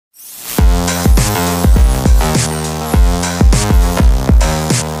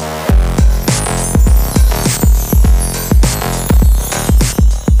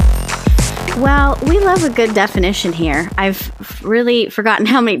love a good definition here. I've really forgotten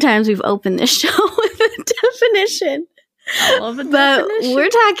how many times we've opened this show with a definition. I love a But definition. we're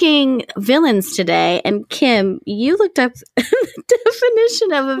talking villains today, and Kim, you looked up the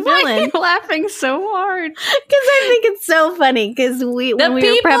definition of a Why are villain you laughing so hard? because I think it's so funny. Because when we were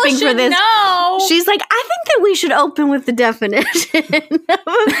prepping for this, know. she's like, "I think that we should open with the definition of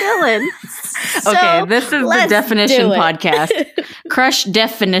a villain." Okay, this is the let's definition do it. podcast. Crush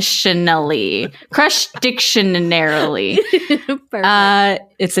definitionally. Crush dictionarily. Perfect.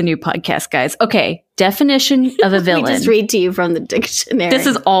 It's a new podcast, guys. Okay, definition of a We villain. just read to you from the dictionary. This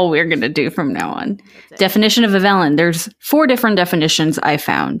is all we're going to do from now on. Definition of a villain. There's 4 different definitions I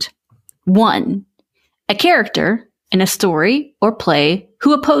found. 1, a character in a story or play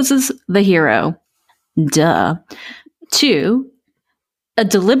who opposes the hero. Duh. 2, a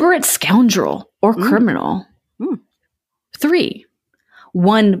deliberate scoundrel or criminal. 3,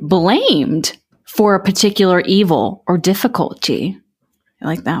 one blamed for a particular evil or difficulty. I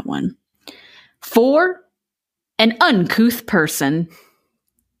like that one. 4, an uncouth person.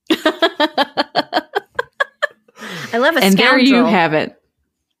 I love a And scoundrel. there you have it.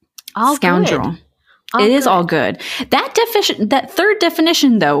 All Scoundrel. good. All It is good. all good. That third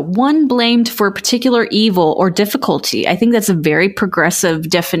definition, though, one blamed for a particular evil or difficulty. I think that's a very progressive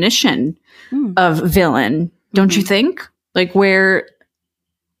definition of villain, don't you think? Like where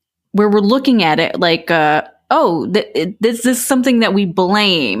we're looking at it like, this is something that we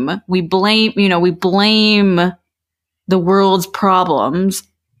blame. We blame the world's problems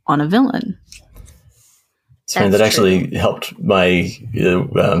on a villain. That That's actually helped my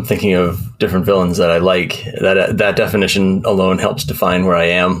thinking of different villains that I like. That definition alone helps define where I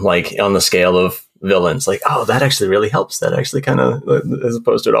am, like on the scale of villains. Like, oh, that actually really helps. That actually kind of, as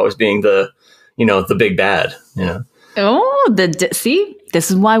opposed to it always being the big bad. You know. Oh, see, this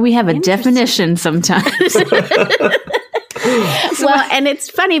is why we have a definition sometimes. Well, and it's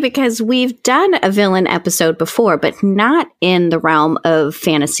funny because we've done a villain episode before, but not in the realm of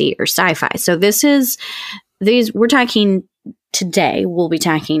fantasy or sci-fi. So we're talking today, we'll be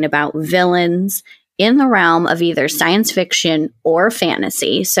talking about villains in the realm of either science fiction or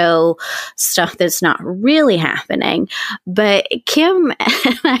fantasy. So stuff that's not really happening. But Kim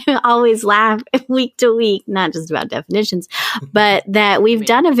and I always laugh week to week, not just about definitions, but that we've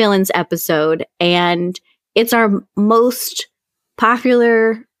done a villains episode and it's our most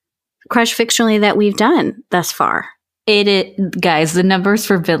popular crush fictionally that we've done thus far. Guys, the numbers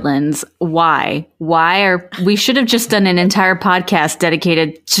for villains. Why we should have just done an entire podcast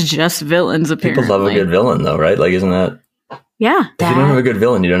dedicated to just villains. Apparently, People love a good villain, though, right? Like, isn't that? Yeah. If you don't have a good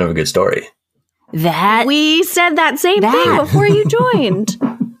villain, you don't have a good story. We said that same thing before you joined.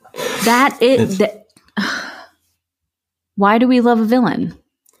 Why do we love a villain?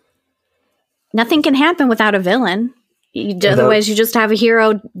 Nothing can happen without a villain. Otherwise, you just have a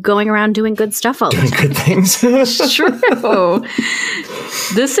hero going around doing good stuff all the time. Good things. True.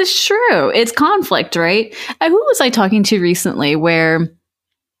 This is true. It's conflict, right? Who was I talking to recently where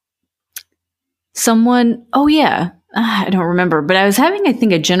someone, I don't remember, but I was having, I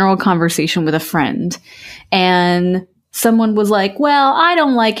think, a general conversation with a friend and someone was like, well, I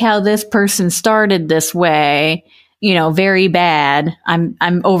don't like how this person started this way. Very bad. I'm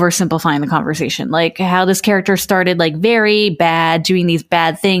oversimplifying the conversation. Like how this character started like very bad, doing these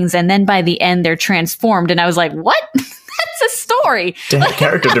bad things. And then by the end, they're transformed. And I was like, what? That's a story.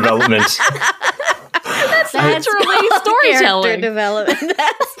 Character development. That's literally storytelling. Character development.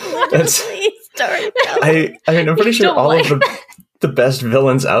 That's literally storytelling. I mean, I'm pretty sure don't all like- of the best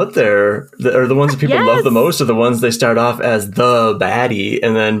villains out there, or the ones that people love the most, are the ones they start off as the baddie.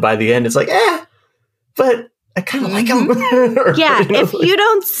 And then by the end, it's like, but I kind of like him. Yeah, if you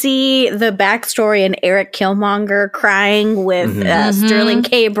don't see the backstory in Eric Killmonger crying with Sterling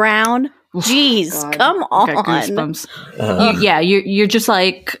K. Brown, geez, come on. Got goosebumps. You're just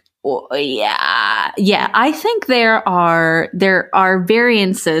like, yeah. I think there are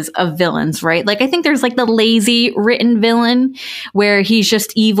variances of villains, right? Like I think there's like the lazy written villain where he's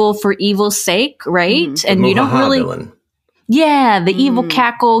just evil for evil's sake, right? And you don't really. Villain. Yeah, the evil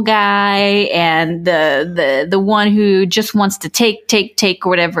cackle guy and the one who just wants to take or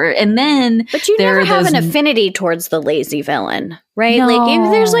whatever. And then But you never have an affinity towards the lazy villain, right? No. Like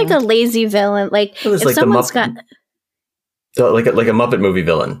if there's like a lazy villain, like It was if like the someone's Mupp- got like a Muppet movie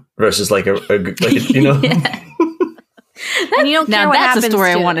villain versus like a and you don't care now what that's a happens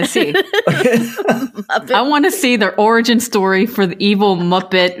story to I want to see. Muppet. I want to see the origin story for the evil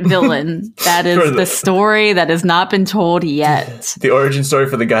Muppet villain. That is the story that has not been told yet. The origin story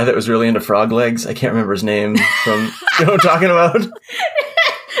for the guy that was really into frog legs. I can't remember his name from, you know what I'm talking about?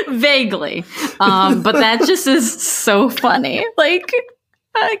 Vaguely. But that just is so funny. Like,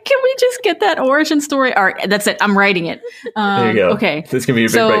 can we just get that origin story? All right, that's it. I'm writing it. There you go. Okay. This can be a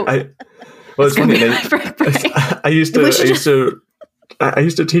big break. Well, it's funny. I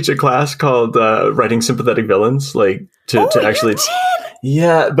used to teach a class called writing sympathetic villains, like to actually.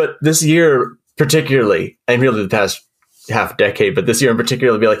 Yeah, but this year particularly, and really the past half decade, but this year in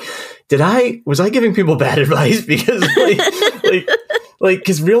particular, be like, was I giving people bad advice? Because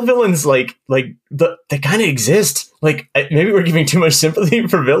because real villains they kind of exist. Like maybe we're giving too much sympathy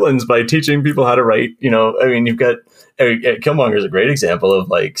for villains by teaching people how to write. I mean, you've got Killmonger is a great example of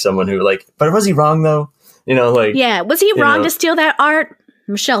like someone who but was he wrong though? Yeah, was he wrong to steal that art?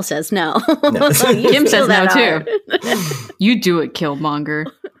 Michelle says no. Kim says no too. You do it, Killmonger.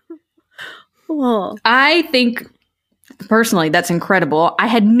 Oh. I think personally that's incredible. I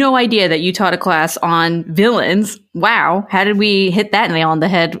had no idea that you taught a class on villains. Wow, how did we hit that nail on the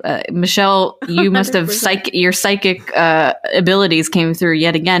head? Michelle, you must have your psychic abilities came through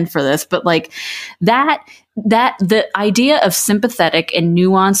yet again for this. But like that the idea of sympathetic and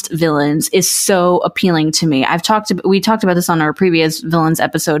nuanced villains is so appealing to me. We talked about this on our previous villains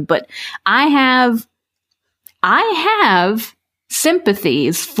episode, but I have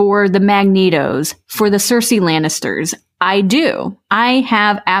sympathies for the Magnetos, for the Cersei Lannisters. I do. I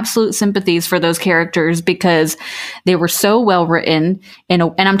have absolute sympathies for those characters because they were so well written.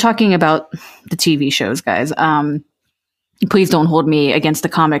 And I'm talking about the TV shows, guys. Please don't hold me against the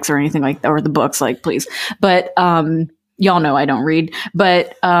comics or anything like that, or the books, please. But y'all know I don't read.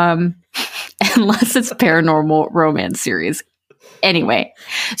 But unless it's paranormal romance series. Anyway,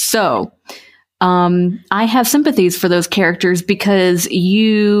 so I have sympathies for those characters because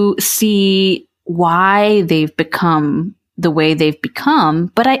you see why they've become the way they've become.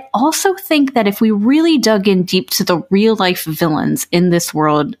 But I also think that if we really dug in deep to the real life villains in this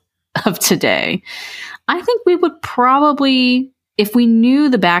world of today, I think we would probably, if we knew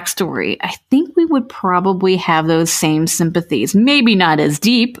the backstory, I think we would probably have those same sympathies. Maybe not as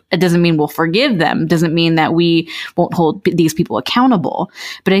deep. It doesn't mean we'll forgive them. It doesn't mean that we won't hold these people accountable.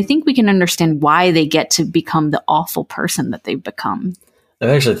 But I think we can understand why they get to become the awful person that they've become. I've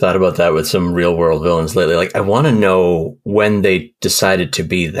actually thought about that with some real world villains lately. Like, I want to know when they decided to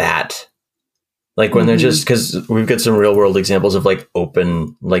be that. Like when they're just, because we've got some real world examples of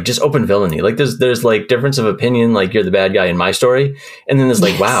open villainy. Like there's like difference of opinion. Like you're the bad guy in my story. And then there's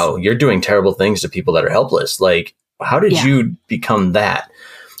wow, you're doing terrible things to people that are helpless. Like, how did you become that?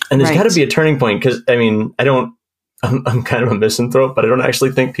 And there's got to be a turning point. Cause I mean, I'm kind of a misanthrope, but I don't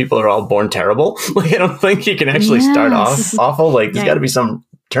actually think people are all born terrible. Like, I don't think you can actually start off awful. Like there's got to be some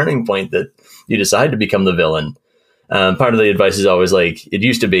turning point that you decide to become the villain. Part of the advice is always it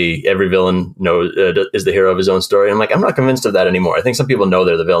used to be every villain is the hero of his own story. And I'm not convinced of that anymore. I think some people know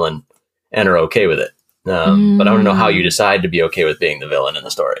they're the villain and are okay with it. But I don't know how you decide to be okay with being the villain in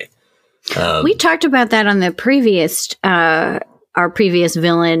the story. We talked about that on the previous, our previous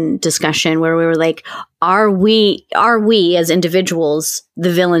villain discussion where we were like, are we as individuals the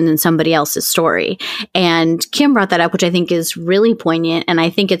villain in somebody else's story? And Kim brought that up, which I think is really poignant. And I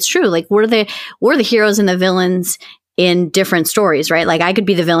think it's true. Like we're the heroes and the villains in different stories, right? Like I could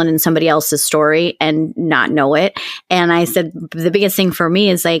be the villain in somebody else's story and not know it. And I said, the biggest thing for me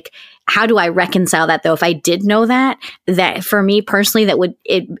is how do I reconcile that though? If I did know that for me personally,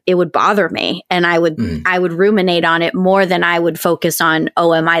 it would bother me. And I would ruminate on it more than I would focus on,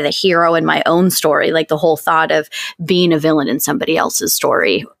 am I the hero in my own story? Like the whole thought of being a villain in somebody else's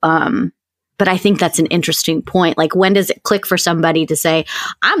story. But I think that's an interesting point. Like, when does it click for somebody to say,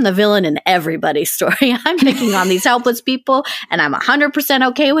 I'm the villain in everybody's story? I'm picking on these helpless people and I'm 100%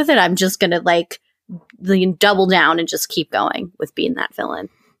 okay with it. I'm just going to double down and just keep going with being that villain.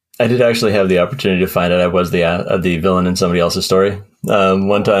 I did actually have the opportunity to find out I was the villain in somebody else's story.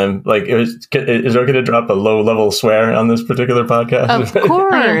 One time, is it okay to drop a low level swear on this particular podcast? Of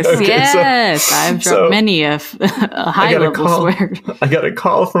course, okay, yes. I've dropped many a high level swear. I got a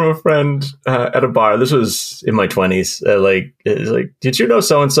call from a friend at a bar. This was in my 20s. It's like, did you know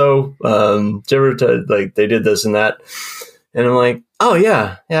so and so? Did you ever they did this and that? And I'm like, oh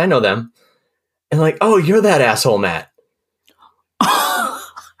yeah, I know them. And oh, you're that asshole, Matt.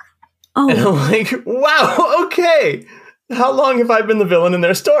 Oh. And I'm like, wow, okay. How long have I been the villain in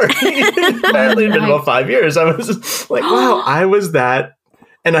their story? Apparently it's been about 5 years. I was like, wow, I was that.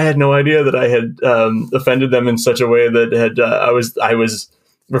 And I had no idea that I had offended them in such a way that I was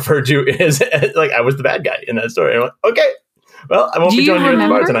referred to as I was the bad guy in that story. And I'm like, okay, well, I won't be joining you at the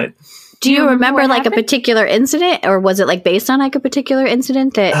bar tonight. Do you remember what like a happened? particular incident, or was it like based on like a particular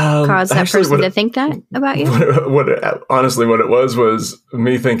incident that caused that actually, person what to it- think that about you? Honestly, what it was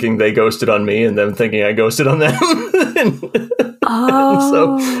me thinking they ghosted on me and them thinking I ghosted on them.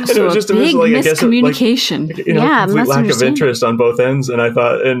 Oh, it was just a big like, I guess, miscommunication. Yeah, complete lack of misunderstanding. interest on both ends. And I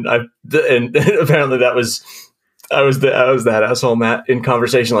thought, and apparently that was, I was that asshole Matt in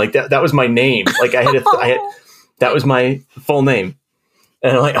conversation like that. That was my name. Like that was my full name.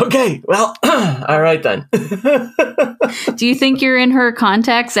 And I'm like, okay, well, all right then. Do you think you're in her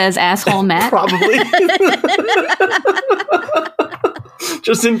contacts as asshole Matt? Probably.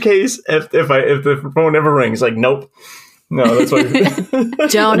 Just in case if the phone ever rings, like, nope. No, that's what.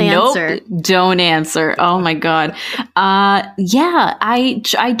 don't answer. Nope, don't answer. Oh my God. Yeah,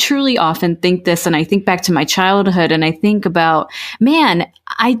 I truly often think this, and I think back to my childhood, and I think about, man,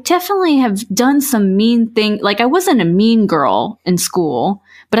 I definitely have done some mean thing. Like, I wasn't a mean girl in school,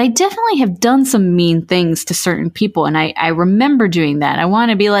 but I definitely have done some mean things to certain people. And I remember doing that. I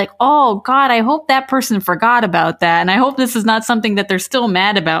want to be like, oh God, I hope that person forgot about that. And I hope this is not something that they're still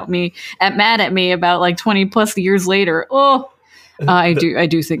mad at me about like 20 plus years later. Oh, I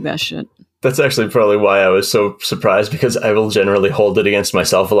do think that shit. That's actually probably why I was so surprised, because I will generally hold it against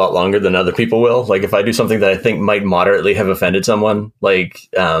myself a lot longer than other people will. Like, if I do something that I think might moderately have offended someone, like,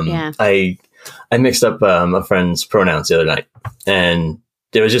 I mixed up a friend's pronouns the other night, and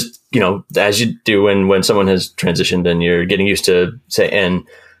it was just, as you do when someone has transitioned and you're getting used to and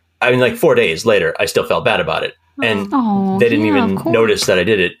I mean, like 4 days later, I still felt bad about it. And they didn't even notice that I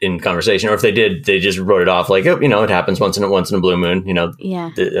did it in conversation, or if they did, they just wrote it off like, oh, it happens once in a blue moon,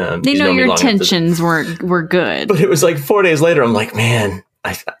 Yeah. They know your intentions were good. But it was like 4 days later, I'm like, man,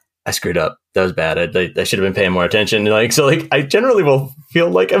 I screwed up. That was bad. I should have been paying more attention. I generally will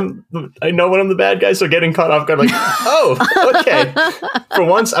feel like I know when I'm the bad guy. So getting caught off guard, like, oh, okay. For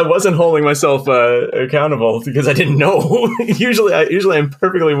once, I wasn't holding myself accountable because I didn't know. Usually I'm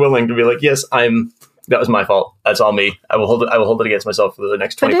perfectly willing to be like, yes, that was my fault. That's all me. I will hold it against myself for the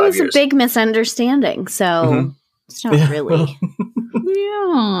next 25 years. But it was a big misunderstanding. So it's not really.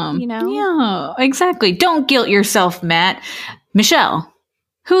 Yeah. You know? Yeah, exactly. Don't guilt yourself, Matt. Michelle,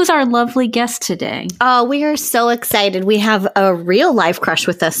 who's our lovely guest today? Oh, we are so excited. We have a real life crush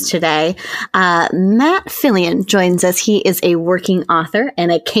with us today. Matt Fillion joins us. He is a working author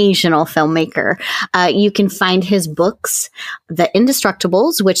and occasional filmmaker. You can find his books, The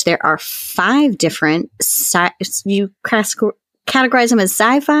Indestructibles, which there are 5 different. You categorize them as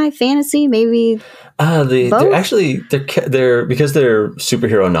sci-fi, fantasy, maybe. They're actually they're because they're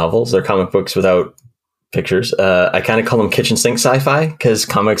superhero novels. They're comic books without pictures. I kind of call them kitchen sink sci-fi, because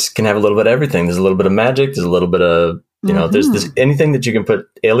comics can have a little bit of everything. There's a little bit of magic. There's a little bit of, there's anything that you can put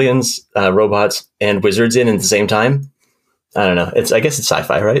aliens, robots, and wizards in at the same time. I don't know. I guess it's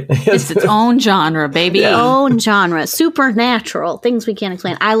sci-fi, right? It's its own genre, baby. Yeah. Own genre, supernatural, things we can't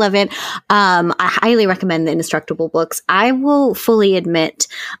explain. I love it. I highly recommend the Indestructible books. I will fully admit,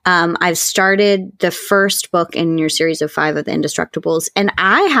 I've started the first book in your series of 5 of the Indestructibles, and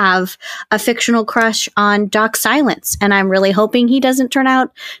I have a fictional crush on Doc Silence, and I'm really hoping he doesn't turn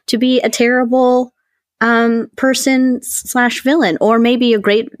out to be a terrible person / villain, or maybe a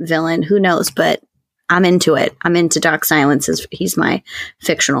great villain. Who knows? But I'm into it. I'm into Doc Silence. He's my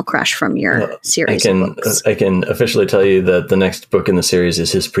fictional crush from your series of books. I can officially tell you that the next book in the series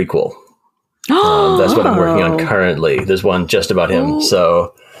is his prequel. That's what I'm working on currently. There's one just about him. Ooh.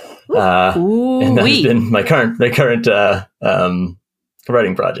 So, and that has been my current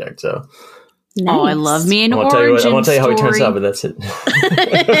writing project. So, Nice. Oh, I love me an I origin won't tell you how he turns story. out, but that's it.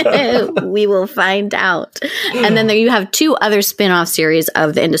 We will find out. And then you have 2 other spin-off series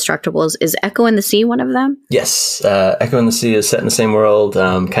of the Indestructibles. Is Echo in the Sea one of them? Yes, Echo in the Sea is set in the same world,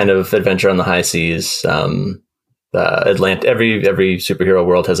 kind of adventure on the high seas. Every superhero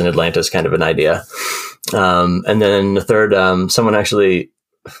world has an Atlantis kind of an idea. And then the third, someone actually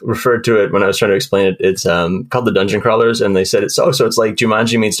referred to it when I was trying to explain it. It's called the Dungeon Crawlers, and they said it's it's like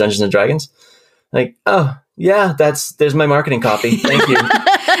Jumanji meets Dungeons and Dragons. Like, oh yeah, there's my marketing copy. Thank you.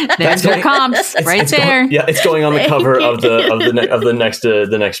 There's your comps right there. It's going on the cover of the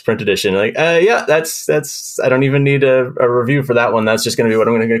next print edition. Like, that's I don't even need a review for that one. That's just going to be what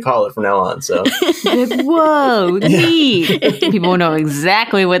I'm going to call it from now on. So, whoa, neat. People know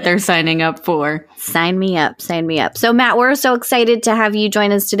exactly what they're signing up for. Sign me up. Sign me up. So, Matt, we're so excited to have you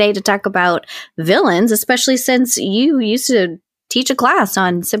join us today to talk about villains, especially since you used to teach a class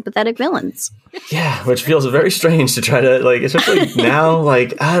on sympathetic villains. Yeah, which feels very strange to try to, like, especially now,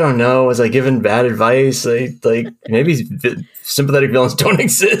 like, I don't know, was I given bad advice? Like maybe sympathetic villains don't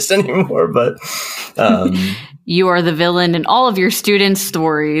exist anymore, but you are the villain in all of your students'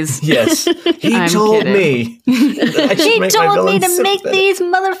 stories. Yes. He told me. He told me to make these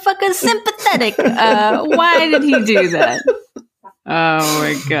motherfuckers sympathetic. Why did he do that? Oh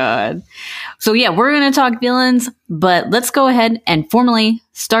my God. So yeah, we're going to talk villains, but let's go ahead and formally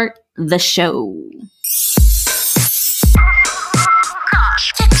start the show.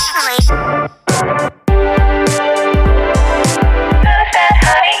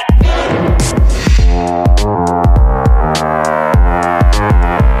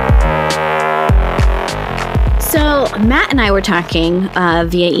 So Matt and I were talking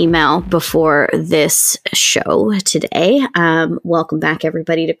via email before this show today. Welcome back,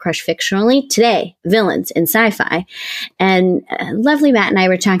 everybody, to Crush Fictionally. Today, villains in sci-fi. And lovely Matt and I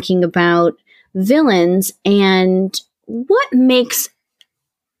were talking about villains and what makes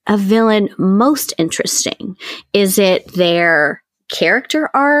a villain most interesting. Is it their character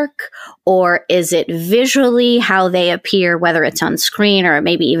arc, or is it visually how they appear, whether it's on screen or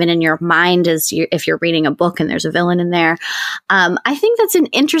maybe even in your mind if you're reading a book and there's a villain in there? I think that's an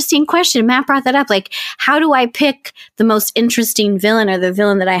interesting question. Matt brought that up. Like, how do I pick the most interesting villain, or the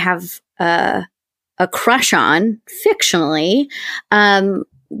villain that I have a crush on fictionally?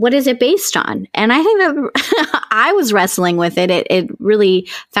 What is it based on? And I think that I was wrestling with it. It really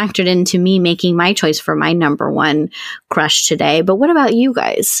factored into me making my choice for my number one crush today. But what about you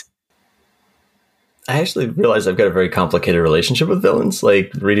guys? I actually realized I've got a very complicated relationship with villains.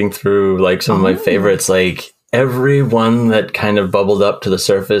 Like, reading through like some of my favorites, like every one that kind of bubbled up to the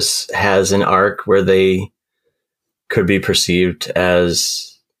surface has an arc where they could be perceived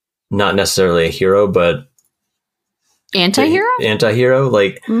as not necessarily a hero, but Anti-hero.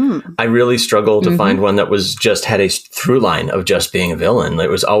 Like, I really struggled to find one that was just had a through line of just being a villain. It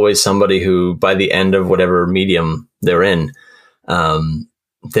was always somebody who, by the end of whatever medium they're in,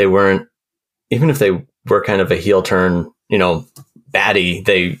 they weren't, even if they were kind of a heel turn, baddie,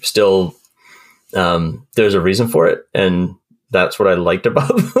 they still, there's a reason for it. And that's what I liked about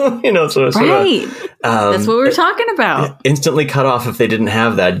them, Right. That's what we were talking about. Instantly cut off if they didn't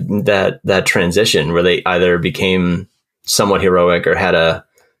have that transition where they either became somewhat heroic or had a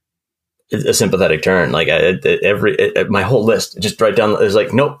sympathetic turn. Like, my whole list just right down, it was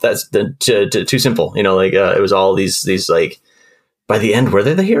like, nope, that's too simple. It was all these like, by the end, were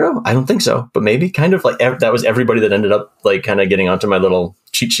they the hero? I don't think so, but maybe kind of like that was everybody that ended up like kind of getting onto my little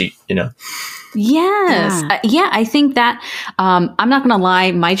cheat sheet, Yes. Yeah, I think that, I'm not going to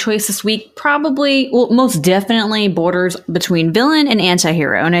lie, my choice this week most definitely borders between villain and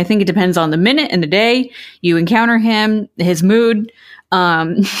anti-hero. And I think it depends on the minute and the day you encounter him, his mood,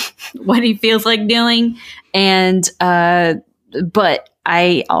 what he feels like doing. And, but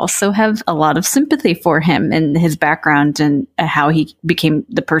I also have a lot of sympathy for him and his background and how he became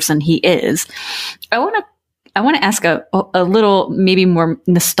the person he is. I want to ask a little, maybe more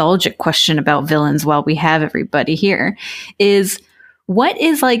nostalgic question about villains while we have everybody here. Is what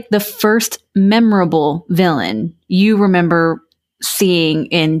is like the first memorable villain you remember seeing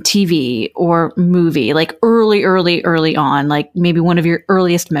in TV or movie, like early on, like maybe one of your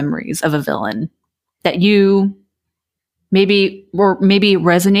earliest memories of a villain that you maybe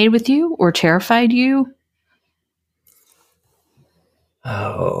resonated with you or terrified you?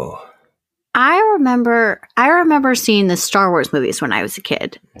 Oh, I remember seeing the Star Wars movies when I was a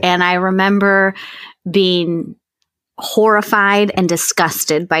kid, and I remember being horrified and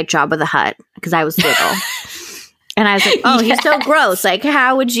disgusted by Jabba the Hutt because I was little. And I was like, oh, He's so gross. Like,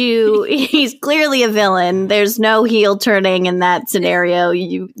 how would you? He's clearly a villain. There's no heel turning in that scenario.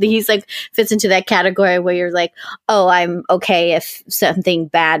 He's like fits into that category where you're like, oh, I'm okay if something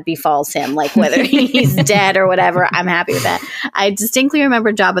bad befalls him, like whether he's dead or whatever. I'm happy with that. I distinctly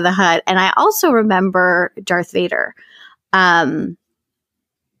remember Jabba the Hutt, and I also remember Darth Vader. I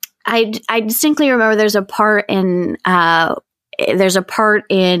distinctly remember there's a part in I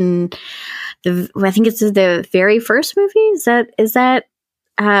think it's the very first movie. Is that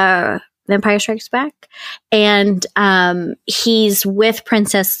The Empire Strikes Back? And he's with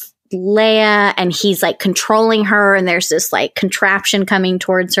Princess Leia, and he's like controlling her, and there's this like contraption coming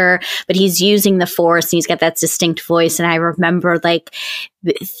towards her, but he's using the Force, and he's got that distinct voice. And I remember like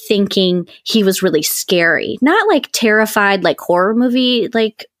thinking he was really scary, not like terrified, like horror movie,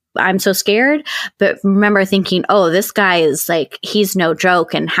 like I'm so scared, but remember thinking, oh, this guy is like, he's no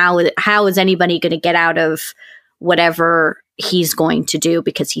joke. And how is anybody going to get out of whatever he's going to do?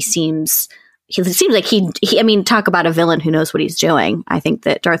 Because he seems, it seems like he, I mean, talk about a villain who knows what he's doing. I think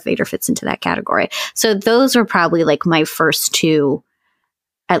that Darth Vader fits into that category. So those are probably like my first two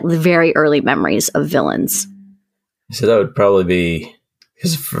at very early memories of villains. So that would probably be,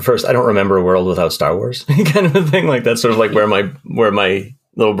 because first, I don't remember a world without Star Wars kind of a thing. Like that's sort of like where my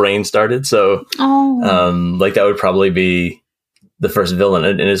little brain started. So like that would probably be the first villain.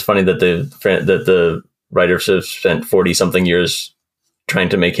 And it's funny that the writers have spent 40 something years trying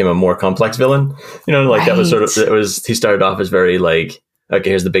to make him a more complex villain, you know, like that was sort of, he started off as very like, okay,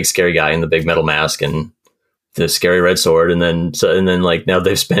 here's the big scary guy in the big metal mask and the scary red sword. And then like now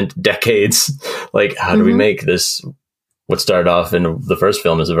they've spent decades, like, how do we make this, what started off in the first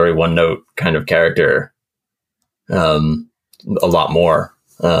film as a very one note kind of character, a lot more.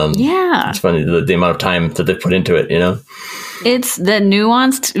 It's funny the amount of time that they put into it, you know? It's the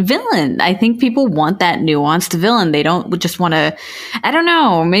nuanced villain. I think people want that nuanced villain. They don't just want to, I don't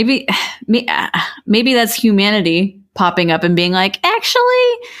know, maybe that's humanity popping up and being like,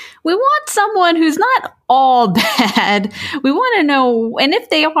 actually, we want someone who's not all bad. We want to know, and if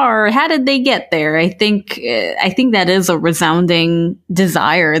they are, how did they get there? I think that is a resounding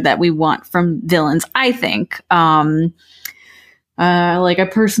desire that we want from villains, I think. Like I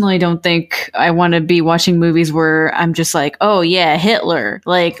personally don't think I want to be watching movies where I'm just like, oh yeah, Hitler,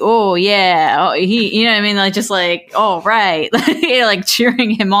 like, oh yeah, oh, he, you know what I mean? Like just like, oh right, like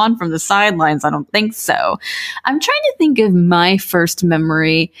cheering him on from the sidelines. I don't think so. I'm trying to think of my first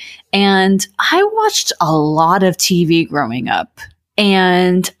memory, and I watched a lot of TV growing up.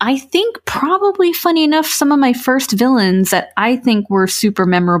 And I think probably funny enough, some of my first villains that I think were super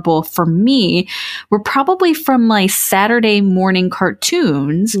memorable for me were probably from my Saturday morning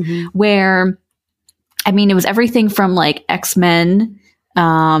cartoons where, I mean, it was everything from like X-Men,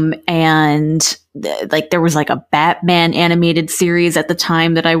 and like there was like a Batman animated series at the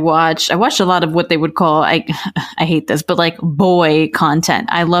time that I watched. I watched a lot of what they would call, I hate this, but like boy content.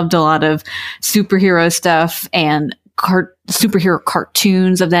 I loved a lot of superhero stuff and superhero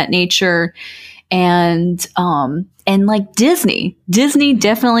cartoons of that nature, and like Disney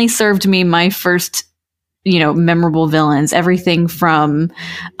definitely served me my first, you know, memorable villains. Everything from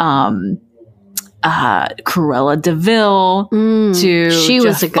Cruella DeVille to she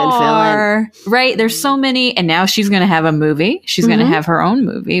was Jafar, a good villain, right? There's so many, and now she's going to have a movie. She's going to have her own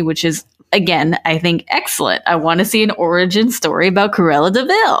movie, which is, again, I think excellent. I want to see an origin story about Cruella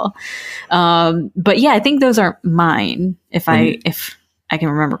DeVille. But yeah, I think those are mine, if I can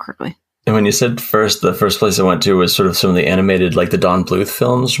remember correctly. And when you said the first place I went to was sort of some of the animated, like the Don Bluth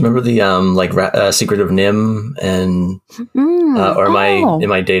films. Remember the Secret of NIMH and or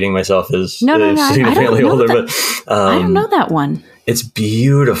am I dating myself as significantly older? But I don't know that one. It's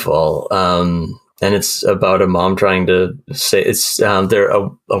beautiful. And it's about a mom trying to say they're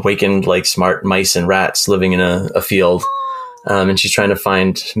awakened like smart mice and rats living in a field. And she's trying to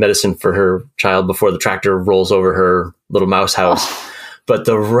find medicine for her child before the tractor rolls over her little mouse house. But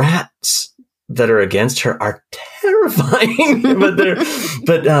the rats that are against her are terrifying. but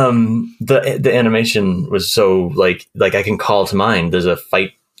the animation was so like I can call to mind. There's a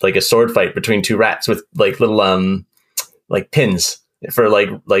fight, like a sword fight between two rats with like little like pins for like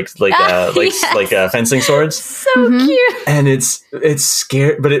fencing swords. So cute. And it's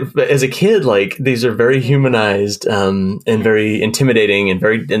scary, but as a kid, like these are very humanized and very intimidating, and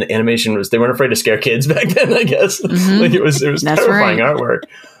the animation was, they weren't afraid to scare kids back then, I guess. Like it was terrifying artwork.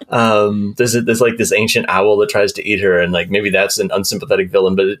 There's like this ancient owl that tries to eat her, and like maybe that's an unsympathetic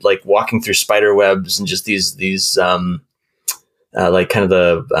villain, but it, like walking through spider webs and just these like kind of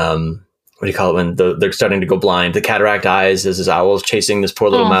the what do you call it when they're starting to go blind? The cataract eyes as this owl's chasing this poor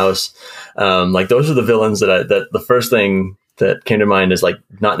little mouse. Like those are the villains that the first thing that came to mind is like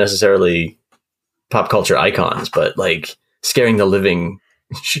not necessarily pop culture icons, but like scaring the living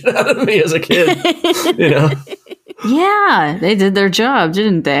shit out of me as a kid, you know? Yeah, they did their job,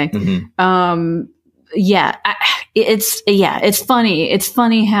 didn't they? It's funny. It's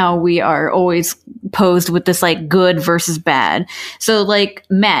funny how we are always posed with this like good versus bad. So like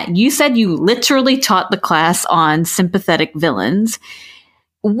Matt, you said you literally taught the class on sympathetic villains.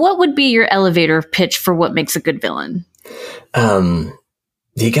 What would be your elevator pitch for what makes a good villain? There's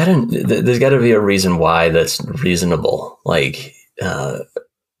got to be a reason why that's reasonable. Like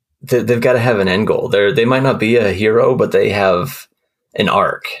they've got to have an end goal. They might not be a hero, but they have an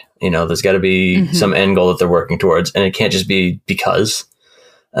arc. You know, there's got to be some end goal that they're working towards, and it can't just be because.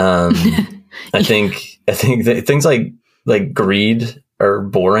 I think that things like greed are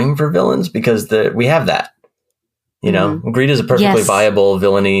boring for villains because we have that. You know, greed is a perfectly viable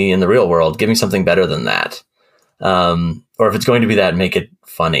villainy in the real world. Give me something better than that. or if it's going to be that, make it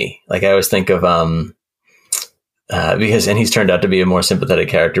funny. Like I always think of because he's turned out to be a more sympathetic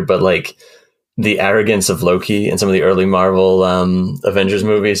character, but like the arrogance of Loki in some of the early Marvel Avengers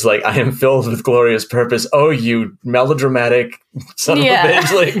movies, like, I am filled with glorious purpose. Oh, you melodramatic son of a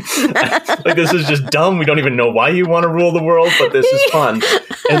bitch. Like this is just dumb. We don't even know why you want to rule the world, but this is fun.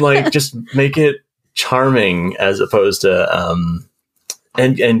 And like, just make it charming as opposed to,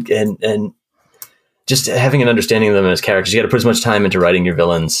 and just having an understanding of them as characters. You got to put as much time into writing your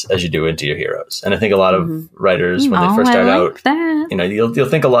villains as you do into your heroes. And I think a lot of writers, when they first start out, you know, you'll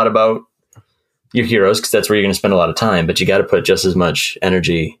think a lot about your heroes because that's where you're going to spend a lot of time, but you got to put just as much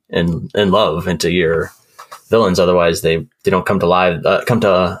energy and love into your villains. Otherwise they don't come to life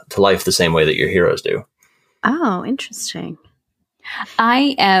the same way that your heroes do. Oh, interesting.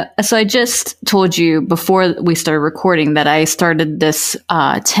 So I just told you before we started recording that I started this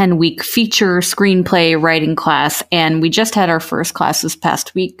 10-week feature screenplay writing class, and we just had our first class this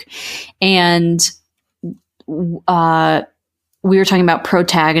past week. And we were talking about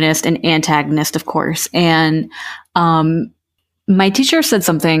protagonist and antagonist, of course. And my teacher said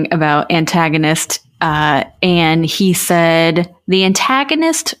something about antagonist, and he said, the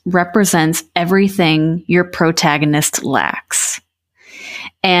antagonist represents everything your protagonist lacks.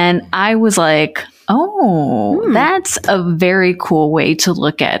 And I was like, that's a very cool way to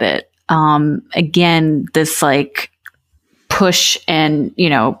look at it. Again, this like push and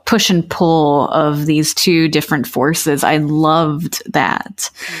pull of these two different forces. I loved that.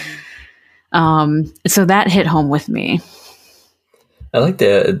 So that hit home with me. I like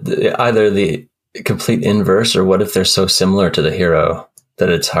the either the complete inverse, or what if they're so similar to the hero that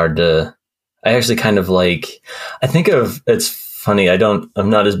it's hard to. I actually kind of like. I think of it's funny. I'm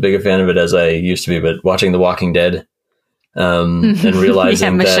not as big a fan of it as I used to be, but watching The Walking Dead. And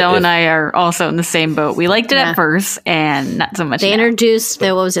realizing Michelle and I are also in the same boat. We liked it at first, and not so much. They introduced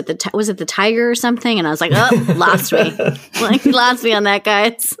was it the tiger or something, and I was like, oh, lost me, lost me on that,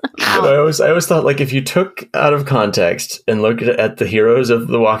 guys. I always thought, like, if you took out of context and looked at the heroes of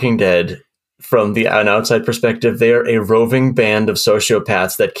The Walking Dead from an outside perspective, they are a roving band of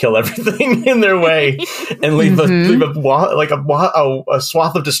sociopaths that kill everything in their way and leave a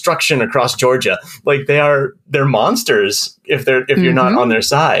swath of destruction across Georgia. Like they're monsters if you're not on their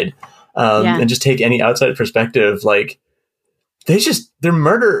side. And just take any outside perspective, like they're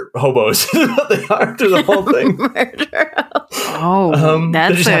murder hobos. What they are through the whole thing.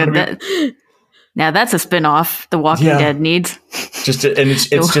 Now that's a spin-off The Walking Dead needs.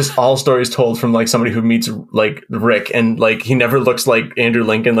 It's just all stories told from like somebody who meets like Rick, and like he never looks like Andrew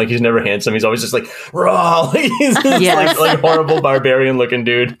Lincoln, like he's never handsome. He's always just like raw. Like, he's this like horrible barbarian looking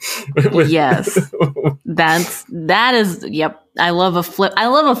dude. Yes. That is yep. I love a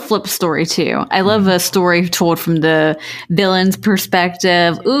flip story too. I love a story told from the villain's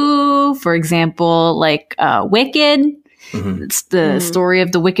perspective. Ooh, for example, like Wicked. It's the story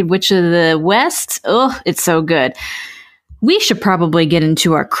of the Wicked Witch of the West. Oh, it's so good. We should probably get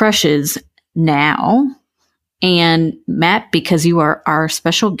into our crushes now. And Matt, because you are our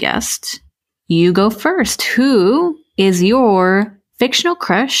special guest, you go first. Who is your fictional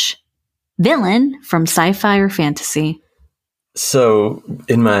crush villain from sci-fi or fantasy? So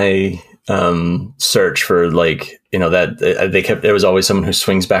in my search for like, there was always someone who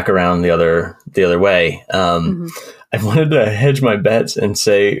swings back around the other way. I wanted to hedge my bets and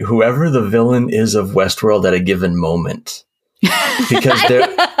say whoever the villain is of Westworld at a given moment, because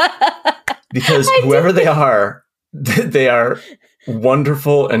whoever they are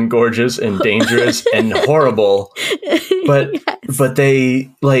wonderful and gorgeous and dangerous and horrible, but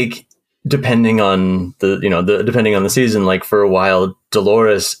they like depending on the season. Like for a while,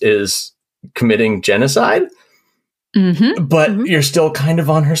 Dolores is committing genocide. But you're still kind of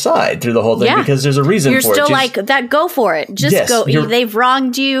on her side through the whole thing because there's a reason for it. You're still like that. Go for it. Just go. They've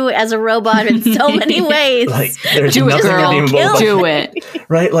wronged you as a robot in so many ways. Like there's do nothing it, girl. Do it.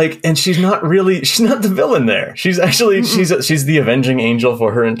 Right. Like, and she's not the villain there. She's actually, she's the avenging angel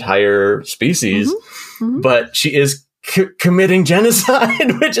for her entire species, but she is committing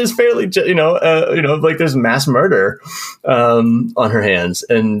genocide, which is fairly, like there's mass murder, on her hands.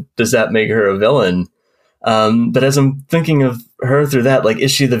 And does that make her a villain? But as I'm thinking of her through that, like,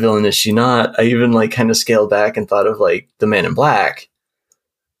 is she the villain? Is she not? I even like kind of scaled back and thought of like the Man in Black.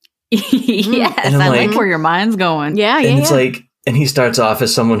 Yes, I like where your mind's going. It's like, and he starts off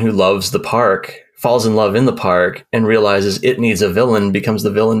as someone who loves the park, falls in love in the park, and realizes it needs a villain, becomes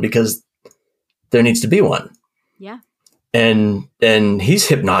the villain because there needs to be one. Yeah. And he's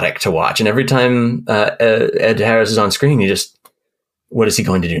hypnotic to watch. And every time Ed Harris is on screen, what is he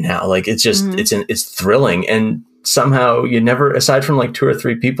going to do now? Like, it's just, it's thrilling. And somehow you never, aside from like 2 or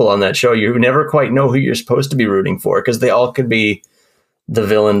 3 people on that show, you never quite know who you're supposed to be rooting for, because they all could be the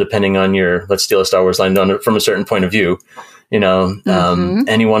villain depending on your, let's steal a Star Wars line, from a certain point of view.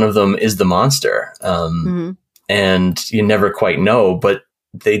 Any one of them is the monster. And you never quite know, but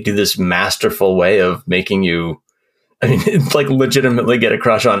they do this masterful way of making you, like legitimately get a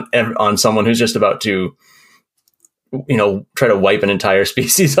crush on someone who's just about to, try to wipe an entire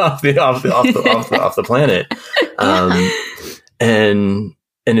species off the planet. And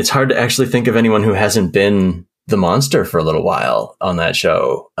it's hard to actually think of anyone who hasn't been the monster for a little while on that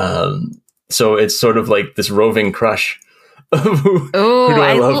show. So it's sort of like this roving crush of who do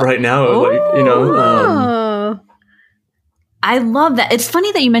I love right now? I love that. It's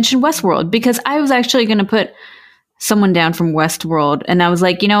funny that you mentioned Westworld, because I was actually going to put someone down from Westworld, and I was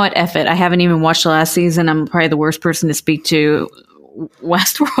like, you know what, F it. I haven't even watched the last season. I'm probably the worst person to speak to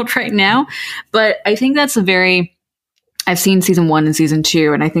Westworld right now. But I think that's I've seen season 1 and season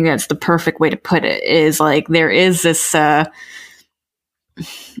 2, and I think that's the perfect way to put it, is like there is this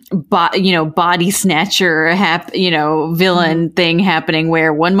body snatcher villain thing happening,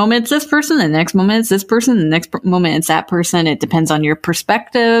 where one moment it's this person, the next moment it's this person, the next moment it's that person. It depends on your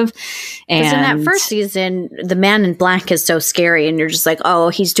perspective. And in that first season, the man in black is so scary, and you're just like, oh,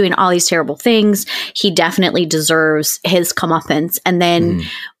 he's doing all these terrible things. He definitely deserves his comeuppance. And then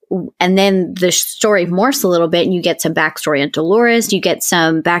the story morphs a little bit, and you get some backstory on Dolores. You get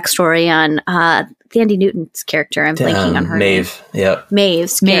some backstory on Thandie Newton's character. I'm blanking on her Maeve. name. Yep.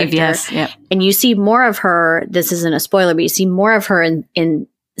 Maeve's character. Yes. Yep. And you see more of her. This isn't a spoiler, but you see more of her in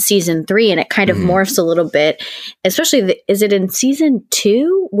season 3, and it kind of morphs a little bit. Especially, is it in season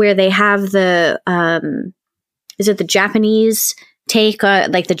 2 where they have the is it the Japanese take,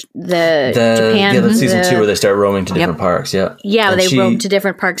 like the Japan? Yeah, that's season 2 where they start roaming to different parks. Yeah. Yeah, they roam to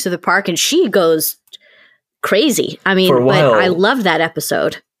different parts of the park, and she goes crazy. I mean, but I love that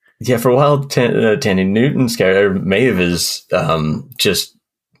episode. Yeah, for a while, Thandie Newton's character, Maeve, is just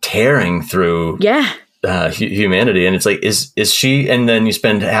tearing through humanity. And it's like, is she? And then you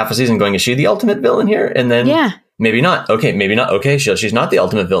spend half a season going, is she the ultimate villain here? And then maybe not. Okay, maybe not. Okay, she's not the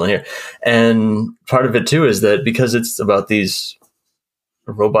ultimate villain here. And part of it, too, is that because it's about these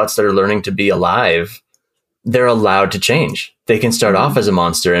robots that are learning to be alive, they're allowed to change. They can start off as a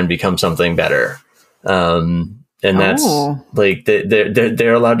monster and become something better. And that's like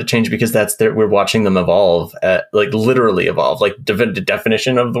they're allowed to change, because we're watching them evolve, like literally evolve, like the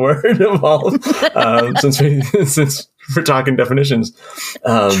definition of the word evolve. Since we're talking definitions,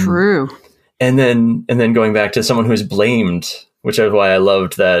 true. And then going back to someone who's blamed, which is why I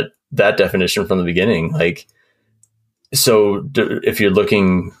loved that definition from the beginning. Like, so if you're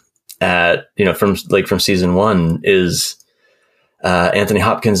looking at from season 1, is Anthony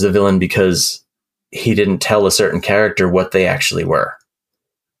Hopkins the villain because he didn't tell a certain character what they actually were?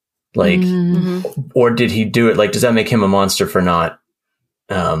 Like, or did he do it? Like, does that make him a monster for not,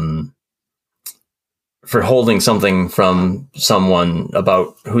 for holding something from someone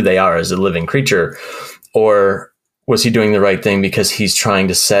about who they are as a living creature? Or was he doing the right thing because he's trying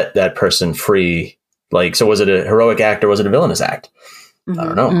to set that person free? Like, so was it a heroic act or was it a villainous act? I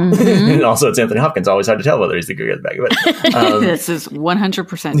don't know. And also, it's Anthony Hopkins. Always hard to tell whether he's the good or the bad. But, this is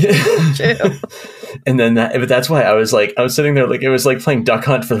 100% true. And then but that's why I was sitting there like it was like playing Duck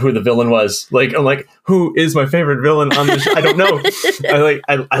Hunt for who the villain was. Like, I'm like, who is my favorite villain on this show? I don't know.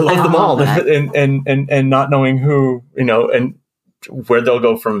 I love them all, and not knowing who, and where they'll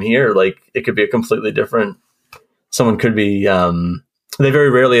go from here. Like, it could be a completely different. Someone could be. They very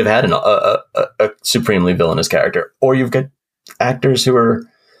rarely have had a supremely villainous character, or you've got actors who are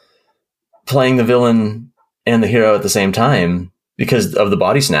playing the villain and the hero at the same time because of the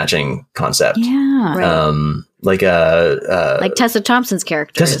body snatching concept. Yeah. Right. Like Tessa Thompson's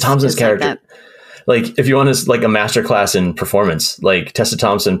character. Tessa Thompson's character. Like, if you want to, like, a masterclass in performance, like Tessa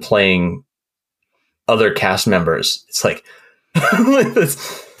Thompson playing other cast members, it's like, like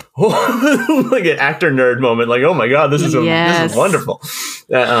this, like an actor nerd moment. Like, oh my God, this is wonderful.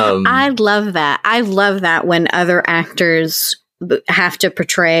 I love that. I love that when other actors have to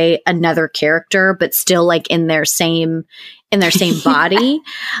portray another character, but still like in their same body.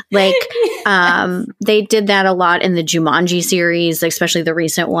 Like, they did that a lot in the Jumanji series, especially the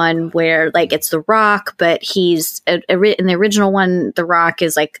recent one where like it's The Rock, but he's in the original one, The Rock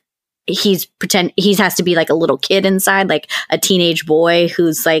is like, he has to be like a little kid inside, like a teenage boy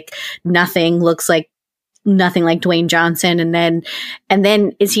who's like looks like nothing like Dwayne Johnson. And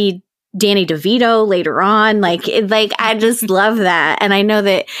then is he Danny DeVito later on. Like I just love that. And I know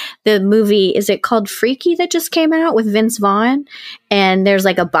that the movie, is it called Freaky, that just came out with Vince Vaughn? And there's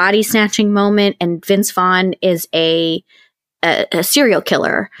like a body snatching moment, and Vince Vaughn is a serial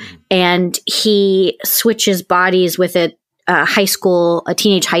killer, and he switches bodies with a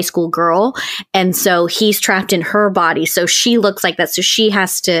teenage high school girl. And so he's trapped in her body. So she looks like that. So she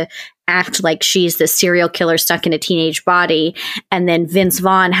has to act like she's the serial killer stuck in a teenage body. And then Vince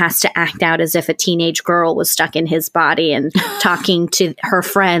Vaughn has to act out as if a teenage girl was stuck in his body and talking to her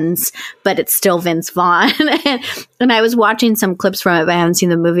friends, but it's still Vince Vaughn. And I was watching some clips from it, but I haven't seen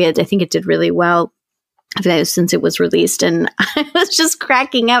the movie. I think it did really well since it was released, and I was just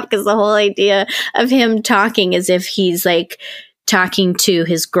cracking up because the whole idea of him talking as if he's like talking to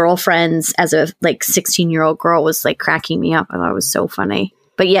his girlfriends as a like 16-year-old girl was like cracking me up. I thought it was so funny.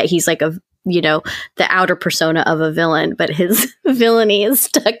 But yet he's like the outer persona of a villain, but his villainy is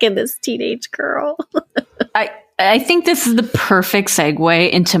stuck in this teenage girl. I think this is the perfect segue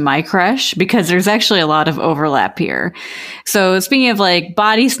into my crush, because there's actually a lot of overlap here. So speaking of like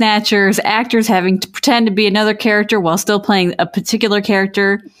body snatchers, actors having to pretend to be another character while still playing a particular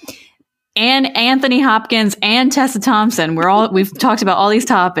character, and Anthony Hopkins and Tessa Thompson, we've talked about all these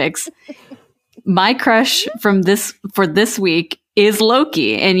topics. My crush for this week is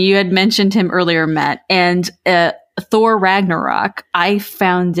Loki, and you had mentioned him earlier, Matt, and Thor Ragnarok. I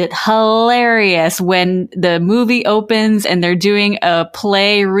found it hilarious when the movie opens and they're doing a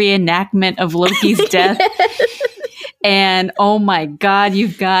play reenactment of Loki's death. And oh my God,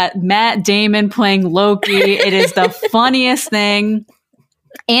 you've got Matt Damon playing Loki. It is the funniest thing.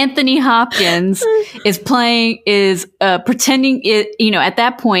 Anthony Hopkins is pretending it, at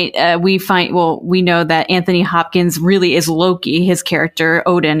that point, we know that Anthony Hopkins really is Loki. His character,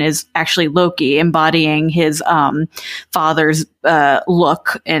 Odin, is actually Loki, embodying his, father's,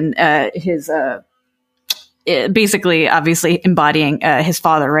 look and, his, basically, obviously embodying, his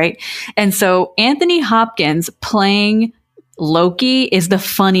father, right? And so Anthony Hopkins playing Loki is the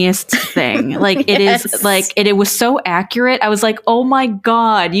funniest thing. Like it is like it was so accurate. I was like, oh my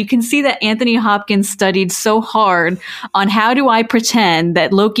God, you can see that Anthony Hopkins studied so hard on how do I pretend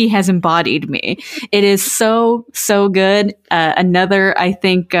that Loki has embodied me. It is so good. Another, I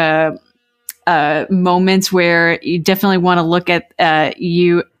think, moments where you definitely want to look at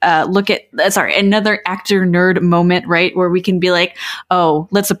another actor nerd moment, right? Where we can be like, oh,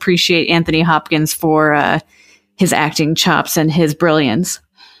 let's appreciate Anthony Hopkins for his acting chops and his brilliance.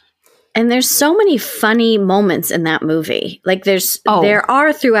 And there's so many funny moments in that movie. Like there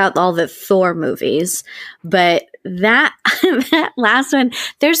are throughout all the Thor movies, but that last one,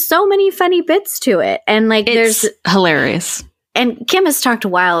 there's so many funny bits to it. And like it's hilarious. And Kim has talked a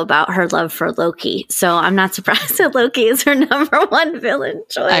while about her love for Loki, so I'm not surprised that Loki is her number one villain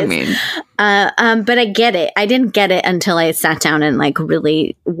choice. I mean, but I get it. I didn't get it until I sat down and like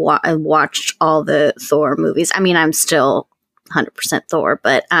really watched all the Thor movies. I mean, I'm still 100% Thor,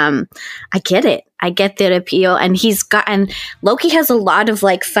 but I get it. I get the appeal, and Loki has a lot of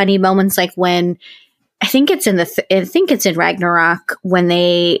like funny moments, like when. I think it's in Ragnarok when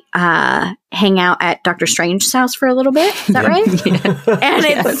they hang out at Doctor Strange's house for a little bit. Is that right? Yeah. And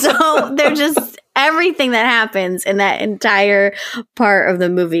it's so they're just everything that happens in that entire part of the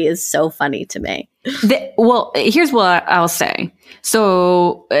movie is so funny to me. Well, here's what I'll say.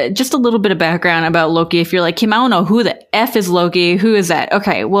 So just a little bit of background about Loki. If you're like, Kim, I don't know who the F is Loki. Who is that?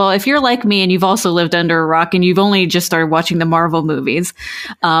 Okay. Well, if you're like me and you've also lived under a rock and you've only just started watching the Marvel movies,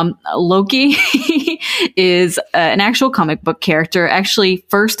 Loki is an actual comic book character, actually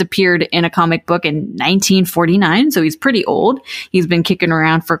first appeared in a comic book in 1949. So he's pretty old. He's been kicking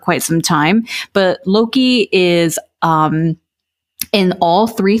around for quite some time, but Loki is, in all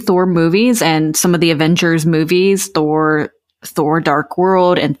three Thor movies and some of the Avengers movies, Thor Dark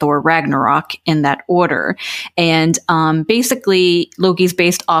World and Thor Ragnarok, in that order. And basically Loki's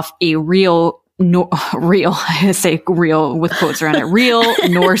based off a real I say real with quotes around it, real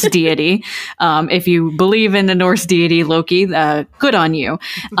Norse deity. If you believe in the Norse deity Loki, good on you.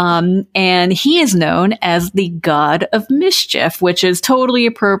 And he is known as the god of mischief, which is totally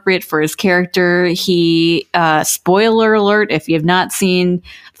appropriate for his character. He, spoiler alert, if you have not seen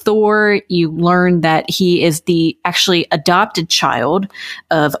Thor, you learn that he is the actually adopted child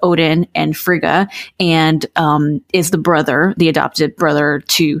of Odin and Frigga, and is the adopted brother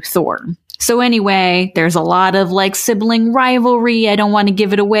to Thor. So anyway, there's a lot of like sibling rivalry. I don't want to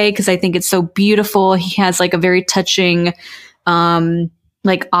give it away because I think it's so beautiful. He has like a very touching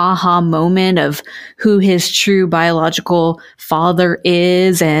like aha moment of who his true biological father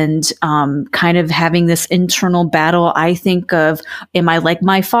is, and kind of having this internal battle. I think of, am I like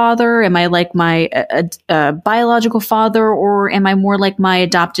my father? Am I like my biological father? Or am I more like my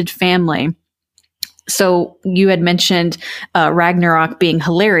adopted family? So you had mentioned Ragnarok being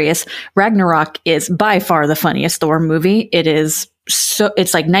hilarious. Ragnarok is by far the funniest Thor movie.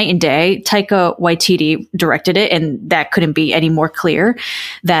 It's like night and day. Taika Waititi directed it, and that couldn't be any more clear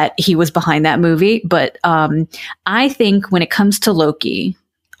that he was behind that movie. But I think when it comes to Loki,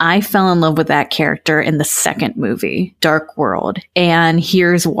 I fell in love with that character in the second movie, Dark World. And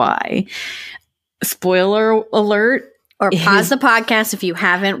here's why. Spoiler alert. Or pause the podcast if you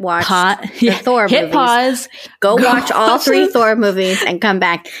haven't watched the Thor movies. Hit pause. Go watch all 3 Thor movies and come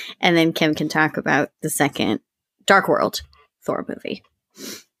back. And then Kim can talk about the second Dark World Thor movie.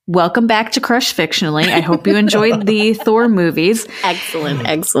 Welcome back to Crush Fictionally. I hope you enjoyed the Thor movies.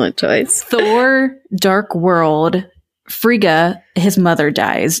 Excellent choice. Thor Dark World, Frigga, his mother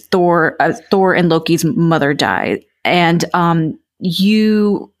dies. Thor and Loki's mother died. And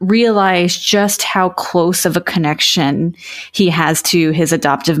you realize just how close of a connection he has to his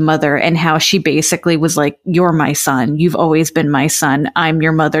adoptive mother, and how she basically was like, you're my son. You've always been my son. I'm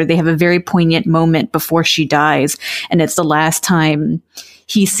your mother. They have a very poignant moment before she dies. And it's the last time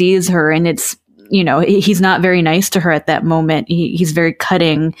he sees her. And it's, he's not very nice to her at that moment. He's very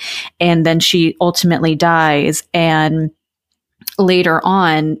cutting. And then she ultimately dies. And later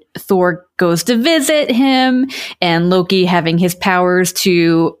on, Thor goes to visit him, and Loki, having his powers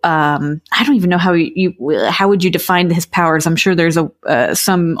to, I don't even know how would you define his powers? I'm sure there's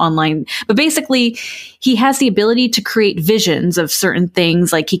some online, but basically he has the ability to create visions of certain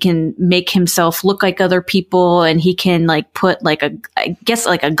things. Like he can make himself look like other people, and he can like put like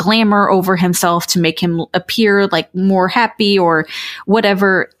a glamour over himself to make him appear like more happy or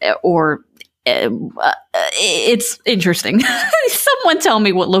whatever, or it's interesting. Someone tell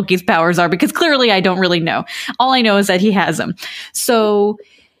me what Loki's powers are, because clearly I don't really know. All I know is that he has them. So,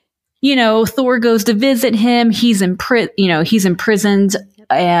 Thor goes to visit him. He's imprisoned,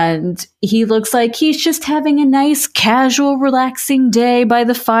 and he looks like he's just having a nice, casual, relaxing day by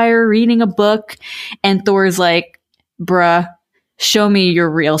the fire, reading a book. And Thor's like, bruh, show me your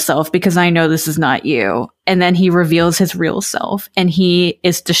real self, because I know this is not you. And then he reveals his real self, and he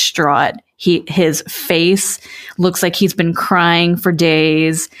is distraught. His face looks like he's been crying for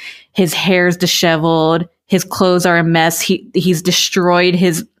days. His hair's disheveled. His clothes are a mess. He's destroyed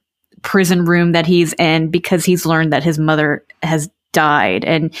his prison room that he's in because he's learned that his mother has died,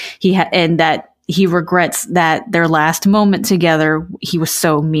 and that he regrets that their last moment together, he was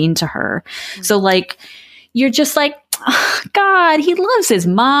so mean to her. Mm-hmm. So like, you're just like, oh, God, he loves his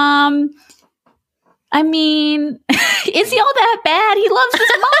mom. I mean, is he all that bad? He loves his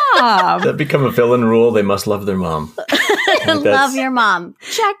mom. Does that become a villain rule? They must love their mom. Love your mom.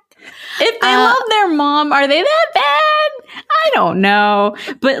 Check. If they love their mom, are they that bad? I don't know.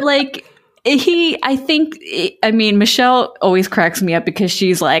 But like, Michelle always cracks me up because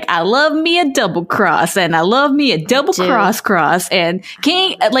she's like, I love me a double cross, and I love me a double cross, and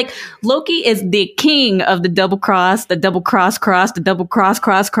king, like Loki is the king of the double cross, the double cross, the double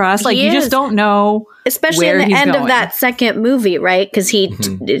cross. Like you just don't know. Especially in the end of that second movie, right? Because we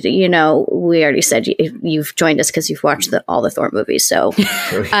already said you've joined us because you've watched all the Thor movies. So,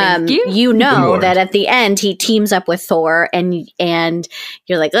 you know that at the end he teams up with Thor, and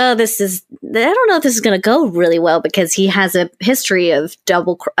you're like, oh, I don't know if this is going to go really well, because he has a history of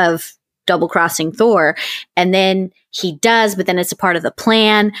double crossing Thor, and then he does, but then it's a part of the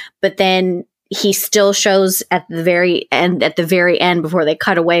plan. But then he still shows at the very end before they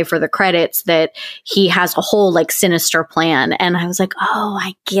cut away for the credits that he has a whole like sinister plan. And I was like, oh,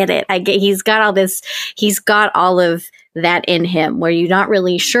 I get it. He's got all of that in him, where you're not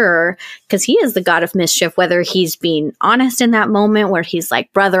really sure, because he is the god of mischief, whether he's being honest in that moment where he's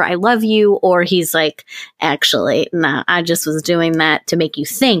like, brother, I love you, or he's like, actually, nah, I just was doing that to make you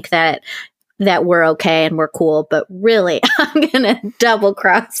think that we're okay and we're cool, but really I'm gonna double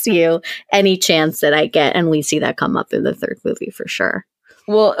cross you any chance that I get. And we see that come up in the third movie for sure.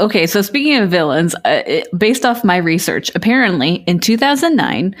 Well, okay, so speaking of villains, based off my research, apparently in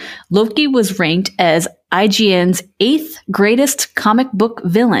 2009, Loki was ranked as IGN's 8th greatest comic book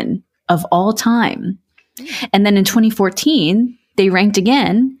villain of all time. And then in 2014, they ranked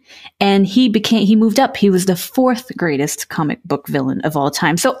again, and he moved up. He was the 4th greatest comic book villain of all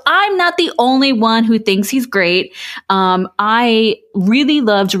time. So I'm not the only one who thinks he's great. I really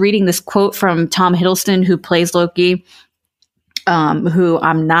loved reading this quote from Tom Hiddleston, who plays Loki. who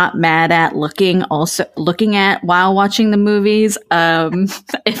I'm not mad at looking at while watching the movies.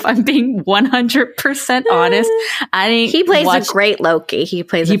 If I'm being 100% honest, he plays a great Loki. He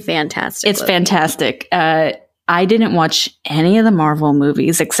plays a fantastic It's Loki. fantastic. I didn't watch any of the Marvel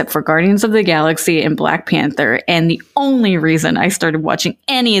movies except for Guardians of the Galaxy and Black Panther. And the only reason I started watching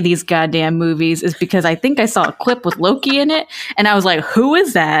any of these goddamn movies is because I think I saw a clip with Loki in it. And I was like, who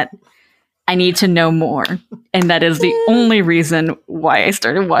is that? I need to know more. And that is the only reason why I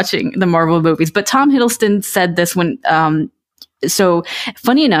started watching the Marvel movies. But Tom Hiddleston said this when, so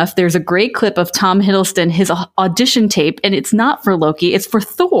funny enough, there's a great clip of Tom Hiddleston, his audition tape, and it's not for Loki, it's for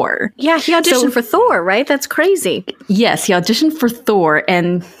Thor. Yeah, he auditioned for Thor, right? That's crazy. Yes, he auditioned for Thor.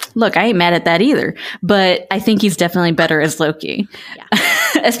 And look, I ain't mad at that either. But I think he's definitely better as Loki. Yeah.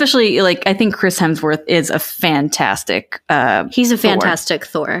 Especially, like, I think Chris Hemsworth is a fantastic he's a fantastic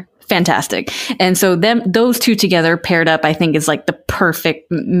Thor. Fantastic. And so those two together paired up, I think, is like the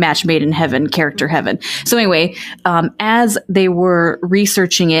perfect match made in heaven, character heaven. So anyway, as they were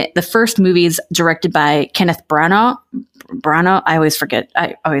researching it, the first movie is directed by Kenneth Branagh. I always forget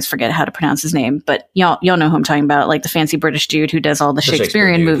how to pronounce his name, but y'all know who I'm talking about, like the fancy British dude who does all the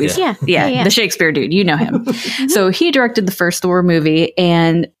Shakespearean dude, movies. Yeah, the Shakespeare dude, you know him. So he directed the first Thor movie,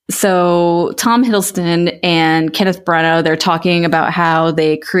 and so Tom Hiddleston and Kenneth Branagh, they're talking about how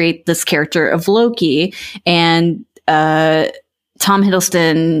they create this character of Loki, and Tom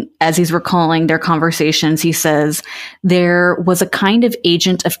Hiddleston, as he's recalling their conversations, he says, there was a kind of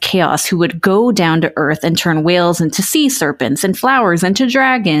agent of chaos who would go down to Earth and turn whales into sea serpents and flowers into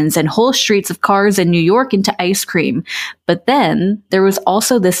dragons and whole streets of cars in New York into ice cream. But then there was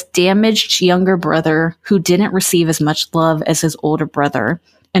also this damaged younger brother who didn't receive as much love as his older brother,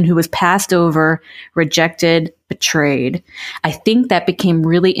 and who was passed over, rejected, betrayed. I think that became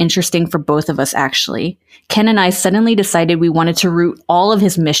really interesting for both of us, actually. Ken and I suddenly decided we wanted to root all of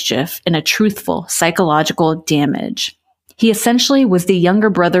his mischief in a truthful psychological damage. He essentially was the younger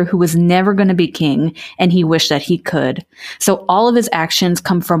brother who was never going to be king, and he wished that he could. So all of his actions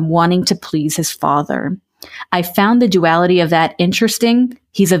come from wanting to please his father. I found the duality of that interesting.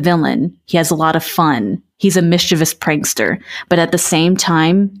 He's a villain. He has a lot of fun. He's a mischievous prankster, but at the same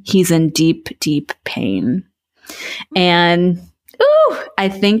time, he's in deep, deep pain. And I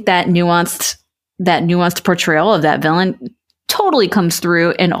think that nuanced portrayal of that villain totally comes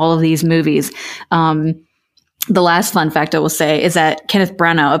through in all of these movies. The last fun fact I will say is that Kenneth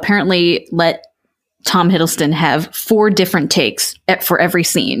Branagh apparently let Tom Hiddleston have 4 different takes for every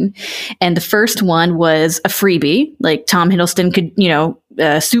scene. And the first one was a freebie. Like Tom Hiddleston could,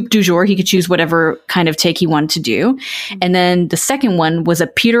 soup du jour. He could choose whatever kind of take he wanted to do. And then the second one was a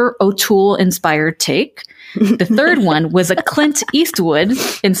Peter O'Toole inspired take. The third one was a Clint Eastwood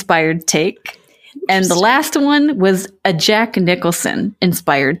inspired take. And the last one was a Jack Nicholson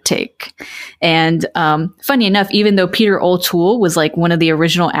inspired take. And funny enough, even though Peter O'Toole was like one of the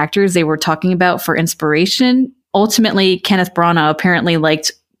original actors they were talking about for inspiration, ultimately Kenneth Branagh apparently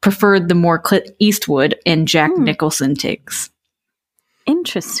preferred the more Clint Eastwood and Jack Nicholson takes.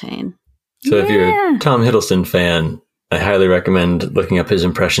 Interesting. So if you're a Tom Hiddleston fan, I highly recommend looking up his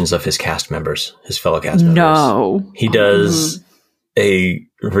impressions of his cast members, his fellow cast members. No. He does a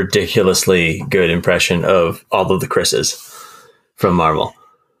ridiculously good impression of all of the Chris's from Marvel.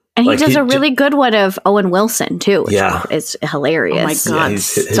 And he does a really good one of Owen Wilson, too, which is hilarious. Oh my God.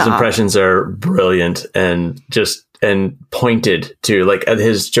 His impressions are brilliant and pointed to, like,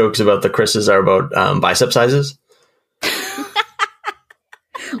 his jokes about the Chris's are about bicep sizes.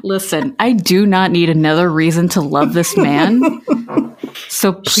 Listen, I do not need another reason to love this man.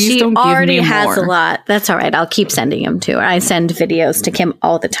 So please don't give me more. She already has a lot. That's all right. I'll keep sending him to her. I send videos to Kim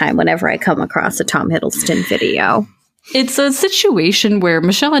all the time whenever I come across a Tom Hiddleston video. It's a situation where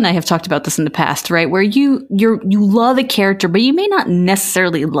Michelle and I have talked about this in the past, right? Where you love a character, but you may not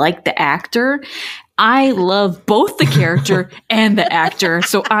necessarily like the actor. I love both the character and the actor,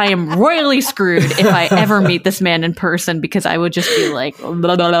 so I am royally screwed if I ever meet this man in person, because I would just be like, you have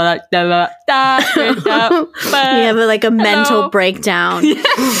like a mental breakdown.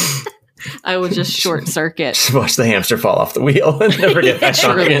 I would just short circuit. Just watch the hamster fall off the wheel and never get back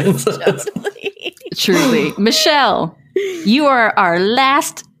on again. Truly. Michelle, you are our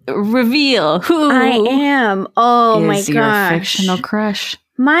last reveal. Who I am. Oh my gosh. Your fictional crush?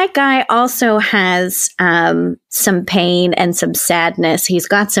 My guy also has some pain and some sadness. He's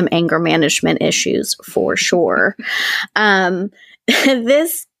got some anger management issues for sure.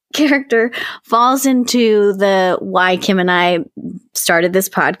 This character falls into the why Kim and I started this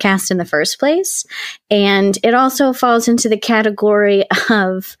podcast in the first place. And it also falls into the category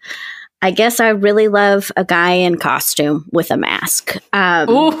of I guess I really love a guy in costume with a mask.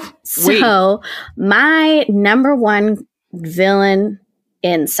 So my number one villain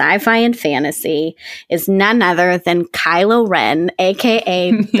in sci-fi and fantasy is none other than Kylo Ren,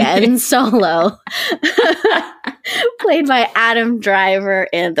 aka Ben Solo, played by Adam Driver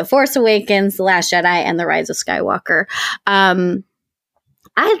in The Force Awakens, The Last Jedi, and The Rise of Skywalker.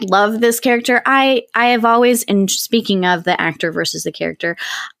 I love this character. I have always, and speaking of the actor versus the character,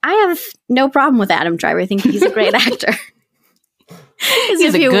 I have no problem with Adam Driver. I think he's a great actor.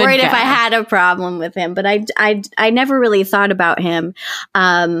 If you're worried if I had a problem with him, but I never really thought about him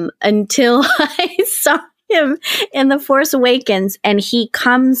until I saw him in The Force Awakens, and he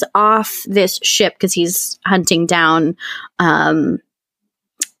comes off this ship because he's hunting down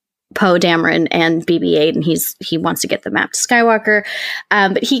Poe Dameron and BB-8, and he wants to get the map to Skywalker,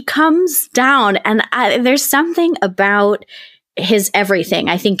 but he comes down, and there's something about his everything.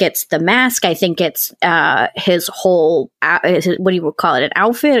 I think it's the mask. I think it's his whole what do you call it? An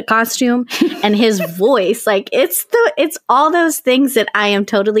outfit, a costume, and his voice. Like it's all those things that I am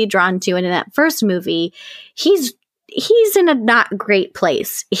totally drawn to. And in that first movie, he's in a not great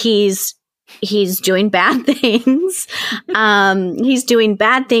place. He's doing bad things. He's doing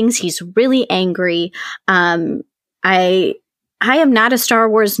bad things. He's really angry. I am not a Star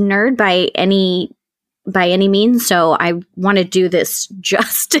Wars nerd by any means, so I want to do this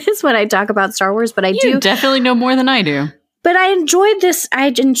justice when I talk about Star Wars, but you definitely know more than I do. But I enjoyed this.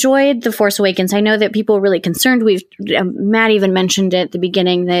 I enjoyed The Force Awakens. I know that people were really concerned. Matt even mentioned at the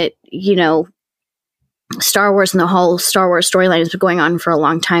beginning that, Star Wars and the whole Star Wars storyline has been going on for a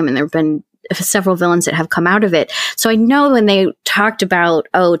long time, and there have been several villains that have come out of it. So I know when they talked about,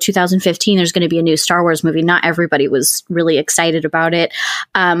 2015, there's going to be a new Star Wars movie, not everybody was really excited about it.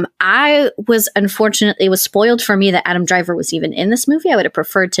 It was spoiled for me that Adam Driver was even in this movie. I would have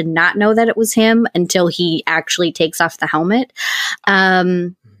preferred to not know that it was him until he actually takes off the helmet.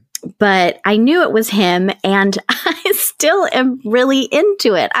 But I knew it was him, and I still am really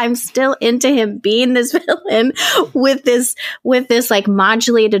into it. I'm still into him being this villain with this like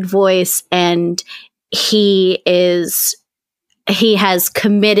modulated voice, and he has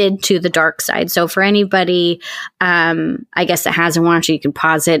committed to the dark side. So for anybody, I guess that hasn't watched it, you can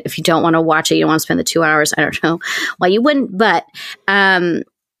pause it. If you don't want to watch it, you don't want to spend the 2 hours, I don't know why you wouldn't, but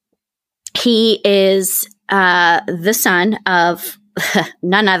he is the son of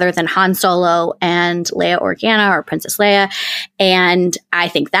none other than Han Solo and Leia Organa, or Princess Leia. And I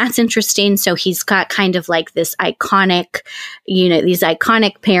think that's interesting. So he's got kind of like this iconic, these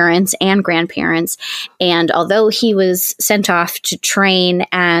iconic parents and grandparents. And although he was sent off to train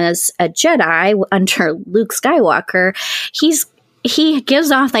as a Jedi under Luke Skywalker, he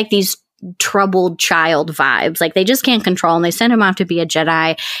gives off like these troubled child vibes. Like they just can't control him. They send him off to be a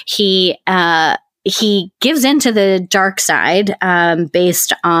Jedi. He gives into the dark side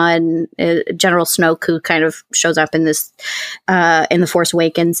based on General Snoke, who kind of shows up in this in The Force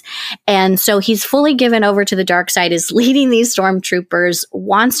Awakens. And so he's fully given over to the dark side, is leading these stormtroopers,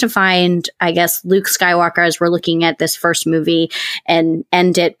 wants to find, I guess, Luke Skywalker as we're looking at this first movie and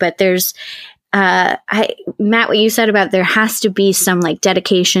end it. But there's Matt, what you said about there has to be some like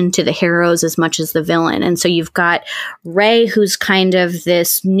dedication to the heroes as much as the villain. And so you've got Rey, who's kind of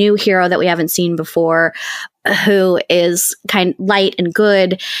this new hero that we haven't seen before, who is kind of light and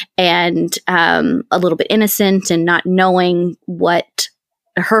good and a little bit innocent and not knowing what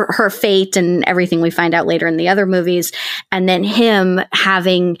her fate and everything we find out later in the other movies. And then him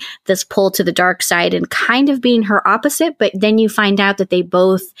having this pull to the dark side and kind of being her opposite. But then you find out that they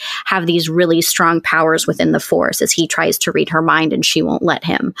both have these really strong powers within the Force as he tries to read her mind and she won't let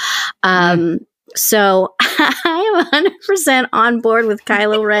him. So I am 100% on board with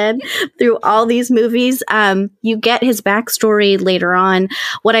Kylo Ren through all these movies. You get his backstory later on.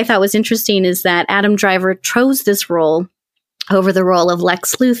 What I thought was interesting is that Adam Driver chose this role over the role of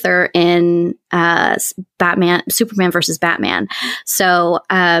Lex Luthor in Superman versus Batman. So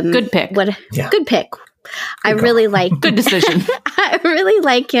good pick. Good pick. I really like good decision. I really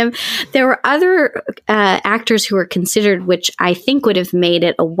like him. There were other actors who were considered, which I think would have made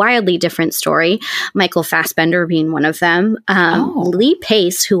it a wildly different story. Michael Fassbender being one of them. Lee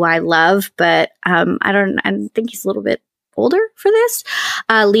Pace, who I love, but I think he's a little bit older for this.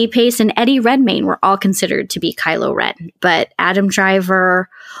 Lee Pace and Eddie Redmayne were all considered to be Kylo Ren, but Adam Driver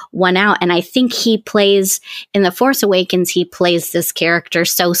won out. And I think he plays in The Force Awakens, he plays this character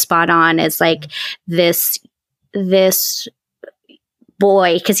so spot on as like this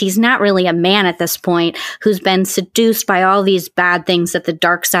boy, because he's not really a man at this point, who's been seduced by all these bad things that the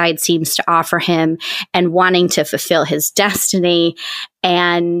dark side seems to offer him and wanting to fulfill his destiny.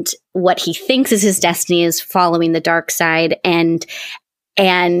 And what he thinks is his destiny is following the dark side, and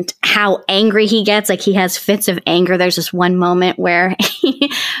how angry he gets. Like, he has fits of anger. There's this one moment where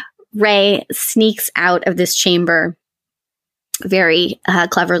Rey sneaks out of this chamber very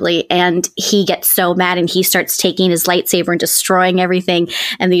cleverly, and he gets so mad and he starts taking his lightsaber and destroying everything,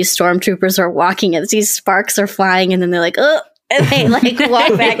 and these stormtroopers are walking as these sparks are flying, and then they're like, oh, and they like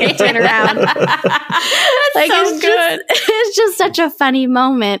walk back and turn around. Like, so good. It's just such a funny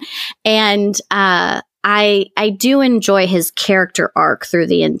moment. And I do enjoy his character arc through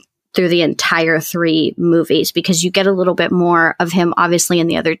the entire 3 movies, because you get a little bit more of him, obviously, in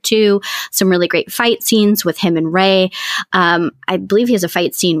the other 2. Some really great fight scenes with him and Rey. I believe he has a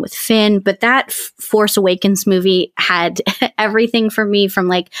fight scene with Finn, but that Force Awakens movie had everything for me, from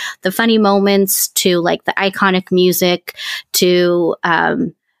like the funny moments to like the iconic music to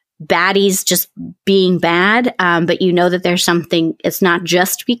baddies just being bad, but you know that there's something. It's not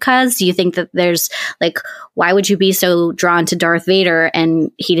just because you think that there's like, why would you be so drawn to Darth Vader?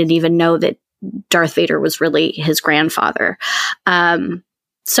 And he didn't even know that Darth Vader was really his grandfather.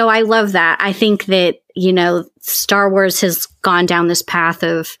 So I love that. I think that, you know, Star Wars has gone down this path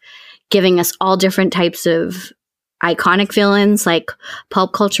of giving us all different types of iconic villains, like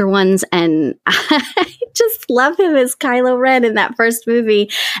pulp culture ones, and I just love him as Kylo Ren in that first movie.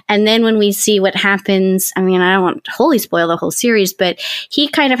 And then when we see what happens, I mean, I don't want to wholly spoil the whole series, but he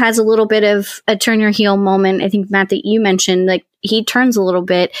kind of has a little bit of a turn your heel moment. I think, Matt, that you mentioned, like, he turns a little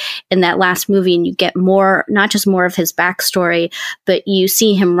bit in that last movie, and you get more, not just more of his backstory, but you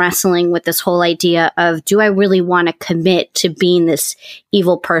see him wrestling with this whole idea of, do I really want to commit to being this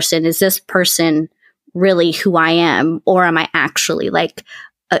evil person? Is this person really who I am, or am I actually like,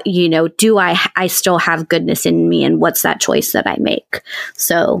 you know, do I still have goodness in me, and what's that choice that I make?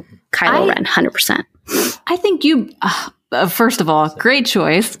 So Kylo Ren, 100%. I think you, first of all, great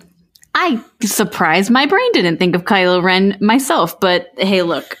choice. I surprised my brain didn't think of Kylo Ren myself, but hey,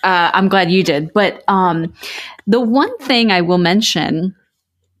 look, I'm glad you did. But the one thing I will mention,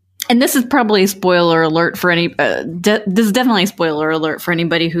 and this is probably a spoiler alert for any, this is definitely a spoiler alert for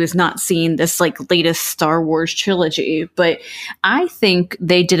anybody who has not seen this like latest Star Wars trilogy, but I think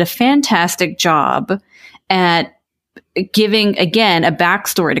they did a fantastic job at giving, again, a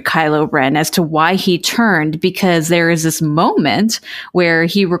backstory to Kylo Ren as to why he turned, because there is this moment where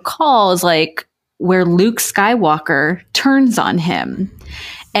he recalls like where Luke Skywalker turns on him.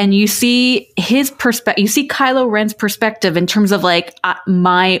 And you see his perspective, you see Kylo Ren's perspective in terms of like,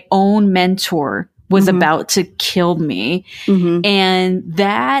 my own mentor was about to kill me. And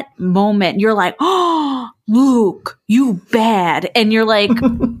that moment, you're like, oh, Luke, you bad. And you're like,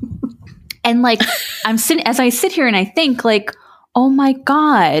 and like, as I sit here and I think like, oh my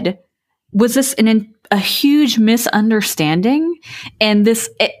God, was this a huge misunderstanding? And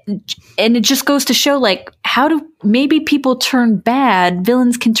it just goes to show like, how do maybe people turn bad,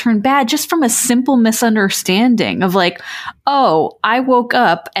 villains can turn bad just from a simple misunderstanding of like, oh, I woke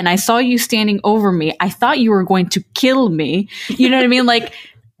up and I saw you standing over me. I thought you were going to kill me. You know what I mean? Like,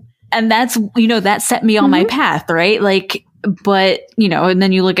 and that's, you know, that set me on my path, right? Like, but, you know, and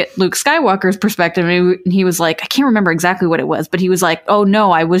then you look at Luke Skywalker's perspective, and he was like, I can't remember exactly what it was, but he was like, oh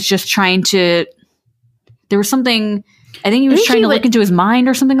no, I was just trying to, there was something, I think he was trying to look into his mind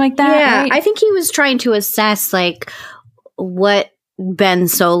or something like that. Yeah, right? I think he was trying to assess like what Ben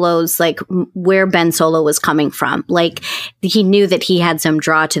Solo's, like where Ben Solo was coming from. Like, he knew that he had some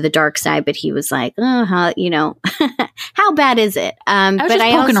draw to the dark side, but he was like, you know, how bad is it? I was just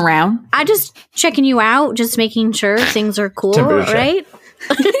poking around. I just checking you out, just making sure things are cool, right?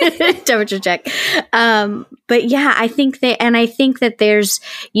 Temperature check. But yeah, I think that there's,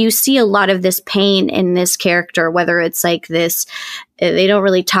 you see a lot of this pain in this character, whether it's like this, they don't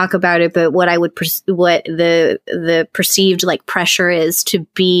really talk about it, but what what the perceived like pressure is to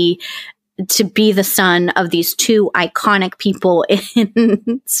be the son of these 2 iconic people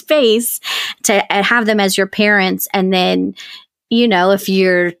in space, to have them as your parents. And then, you know, if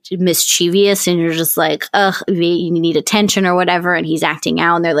you're mischievous and you're just like, you need attention or whatever, and he's acting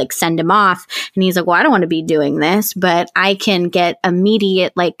out, and they're like, send him off. And he's like, well, I don't want to be doing this, but I can get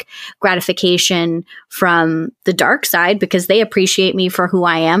immediate like gratification from the dark side because they appreciate me for who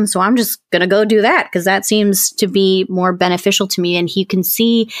I am. So I'm just going to go do that because that seems to be more beneficial to me. And you can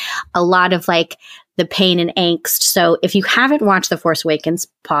see a lot of like the pain and angst. So if you haven't watched The Force Awakens,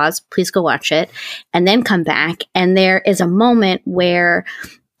 pause, please go watch it, and then come back. And there is a moment where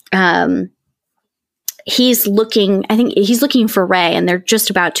he's looking for Rey, and they're just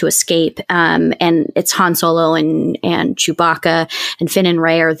about to escape. And it's Han Solo and Chewbacca, and Finn and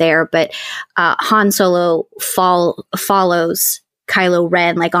Rey are there. But Han Solo follows Kylo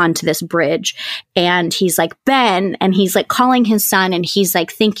Ren like onto this bridge, and he's like, Ben, and he's like calling his son, and he's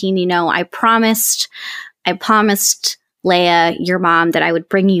like thinking, you know, I promised Leia, your mom, that I would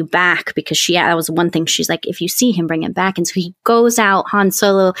bring you back, because that was one thing. She's like, if you see him, bring him back. And so he goes out, Han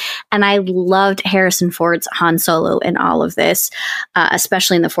Solo, and I loved Harrison Ford's Han Solo in all of this,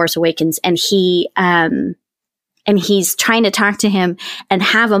 especially in The Force Awakens. And he's trying to talk to him and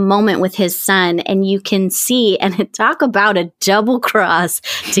have a moment with his son. And you can see, and talk about a double cross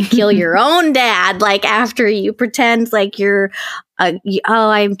to kill your own dad. Like, after you pretend like you're,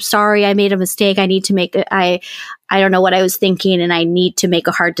 I'm sorry, I made a mistake. I need to make I don't know what I was thinking, and I need to make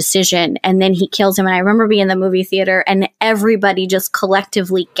a hard decision. And then he kills him. And I remember being in the movie theater, and everybody just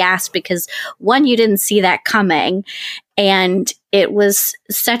collectively gasped, because one, you didn't see that coming. And it was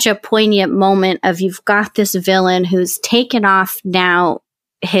such a poignant moment of, you've got this villain who's taken off now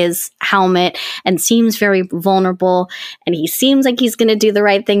his helmet and seems very vulnerable, and he seems like he's going to do the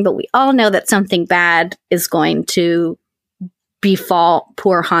right thing, but we all know that something bad is going to befall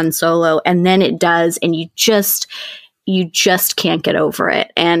poor Han Solo, and then it does, and you just can't get over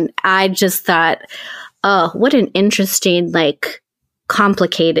it. And I just thought, oh, what an interesting, like,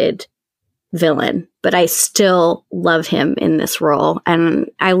 complicated villain, but I still love him in this role, and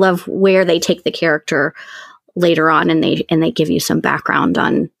I love where they take the character later on, and they give you some background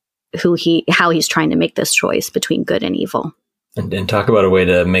on how he's trying to make this choice between good and evil. And talk about a way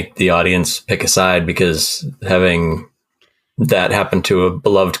to make the audience pick a side, because having that happen to a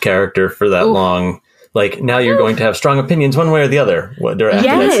beloved character for that long, like, now you're going to have strong opinions one way or the other after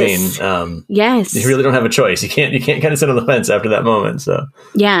that scene. Yes, you really don't have a choice. You can't kind of sit on the fence after that moment. So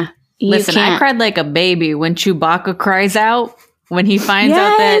yeah. Listen, I cried like a baby when Chewbacca cries out, when he finds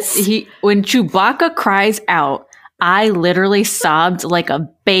out that when Chewbacca cries out, I literally sobbed like a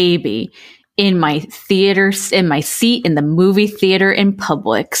baby in my theater, in my seat in the movie theater in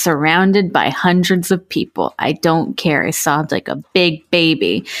public, surrounded by hundreds of people. I don't care. I sobbed like a big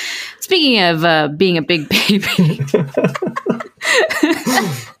baby. Speaking of being a big baby,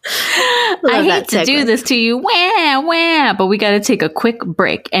 I hate to do this to you, but we got to take a quick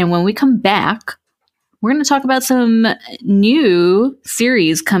break. And when we come back, we're going to talk about some new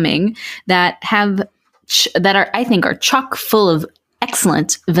series coming that I think are chock full of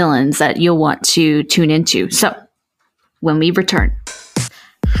excellent villains that you'll want to tune into. So, when we return.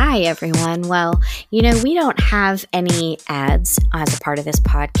 Hi, everyone. Well, we don't have any ads as a part of this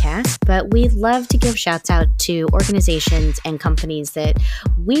podcast, but we'd love to give shouts out to organizations and companies that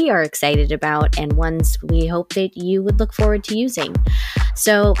we are excited about, and ones we hope that you would look forward to using.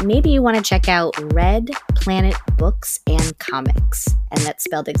 So maybe you want to check out Red Planet Books and Comics. And that's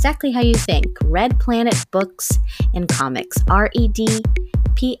spelled exactly how you think. Red Planet Books and Comics.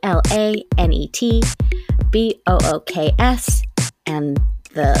 RedPlanetBooks and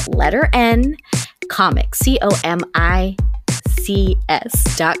the letter N, Comics,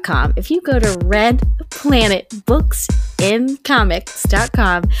 COMICS.com. If you go to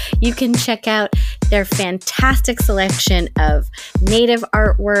redplanetbooksandcomics.com, you can check out their fantastic selection of native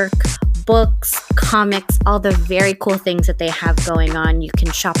artwork, books, comics, all the very cool things that they have going on. You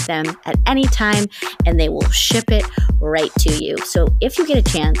can shop them at any time, and they will ship it right to you. So if you get a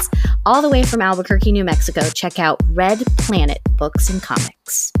chance, all the way from Albuquerque, New Mexico, check out Red Planet Books and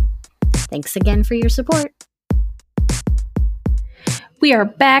Comics. Thanks again for your support. We are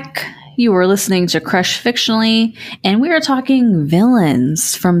back. You are listening to Crush Fictionally, and we are talking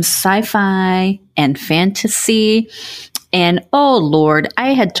villains from sci-fi and fantasy. And oh Lord,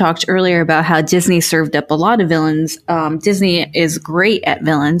 I had talked earlier about how Disney served up a lot of villains. Disney is great at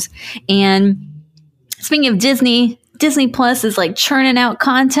villains. And speaking of Disney Plus is like churning out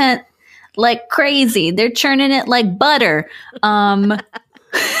content like crazy. They're churning it like butter.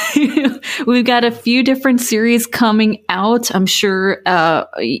 We've got a few different series coming out. I'm sure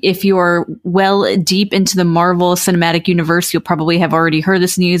if you're well deep into the Marvel Cinematic Universe, you'll probably have already heard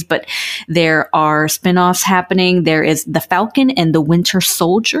this news, but there are spinoffs happening. There is The Falcon and the Winter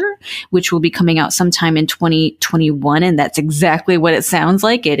Soldier, which will be coming out sometime in 2021, and that's exactly what it sounds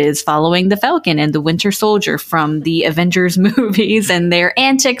like. It is following The Falcon and the Winter Soldier from the Avengers movies and their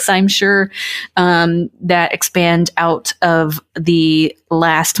antics, I'm sure, that expand out of the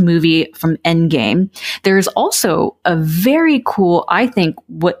last movie from Endgame. There's also a very cool, I think,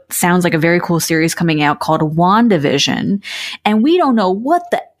 what sounds like a very cool series coming out called WandaVision. And we don't know what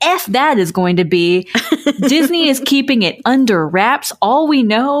the F that is going to be. Disney is keeping it under wraps. All we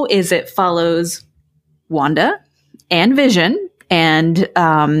know is it follows Wanda and Vision. And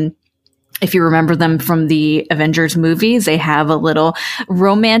if you remember them from the Avengers movies, they have a little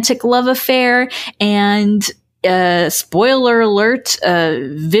romantic love affair. And spoiler alert,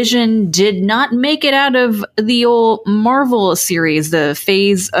 Vision did not make it out of the old Marvel series, the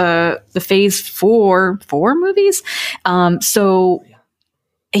phase 4 movies.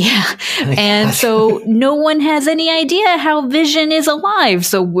 Yeah. And so no one has any idea how Vision is alive.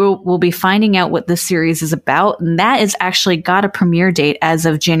 So we'll be finding out what this series is about. And that is actually got a premiere date as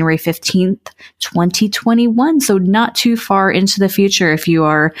of January 15th, 2021. So not too far into the future if you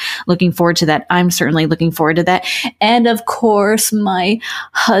are looking forward to that. I'm certainly looking forward to that. And of course, my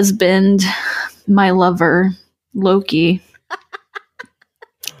husband, my lover, Loki.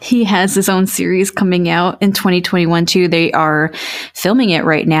 He has his own series coming out in 2021 too. They are filming it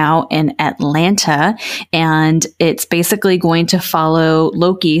right now in Atlanta, and it's basically going to follow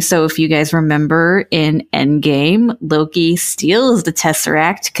Loki. So if you guys remember in Endgame, Loki steals the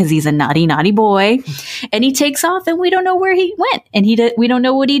Tesseract because he's a naughty, naughty boy, and he takes off, and we don't know where he went, and we don't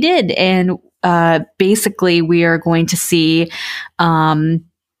know what he did. And basically, we are going to see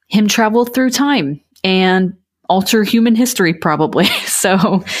him travel through time and alter human history, probably.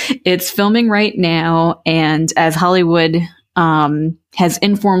 So it's filming right now. And as Hollywood has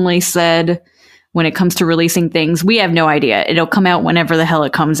informally said, when it comes to releasing things, we have no idea. It'll come out whenever the hell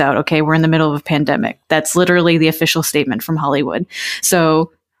it comes out. Okay. We're in the middle of a pandemic. That's literally the official statement from Hollywood.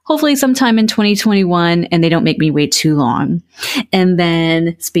 So hopefully sometime in 2021, and they don't make me wait too long. And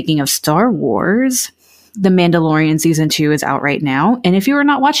then speaking of Star Wars, The Mandalorian season 2 is out right now. And if you are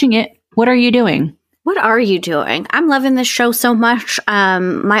not watching it, what are you doing? What are you doing? I'm loving this show so much.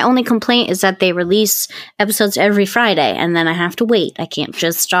 My only complaint is that they release episodes every Friday, and then I have to wait. I can't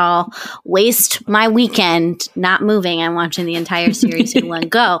just waste my weekend not moving and watching the entire series in one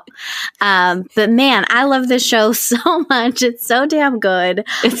go. But man, I love this show so much. It's so damn good.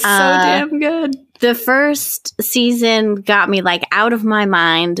 It's so damn good. The first season got me like out of my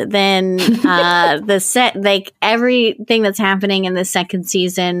mind. Then everything that's happening in the second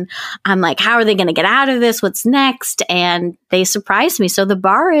season, I'm like, how are they going to get out of this? What's next? And they surprised me. So the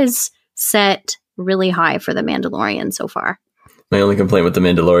bar is set really high for The Mandalorian so far. My only complaint with The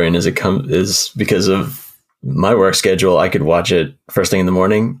Mandalorian is because of my work schedule. I could watch it first thing in the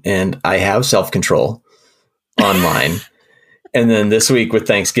morning, and I have self-control online. And then this week with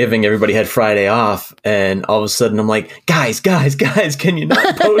Thanksgiving, everybody had Friday off. And all of a sudden I'm like, guys, can you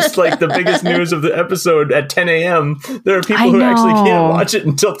not post like the biggest news of the episode at 10 a.m.? There are people who actually can't watch it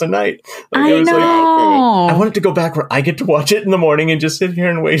until tonight. I know. I wanted to go back where I get to watch it in the morning and just sit here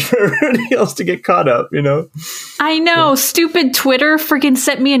and wait for everybody else to get caught up, you know? I know. Yeah. Stupid Twitter freaking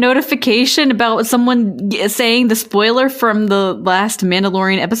sent me a notification about someone saying the spoiler from the last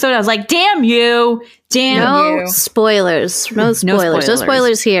Mandalorian episode. I was like, damn you. No spoilers. No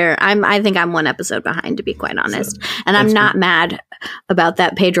spoilers here. I think I'm one episode behind, to be quite honest. And I'm not mad about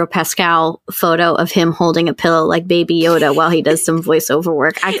that Pedro Pascal photo of him holding a pillow like Baby Yoda while he does some voiceover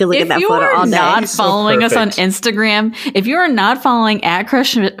work. I could look at that photo all day. If you are not following us on Instagram, if you are not following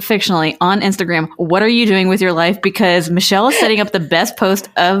 @CrushFictionally on Instagram, what are you doing with your life? Because Michelle is setting up the best post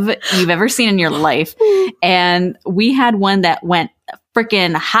you've ever seen in your life. And we had one that went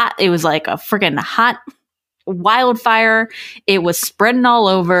freaking hot. It was like a freaking hot wildfire. It was spreading all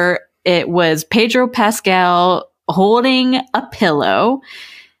over. It was Pedro Pascal holding a pillow,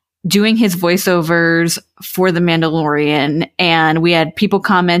 doing his voiceovers for The Mandalorian. And we had people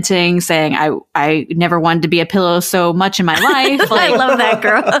commenting saying, I never wanted to be a pillow so much in my life. Like, I love that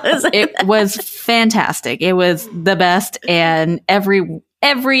girl. It was fantastic. It was the best. And every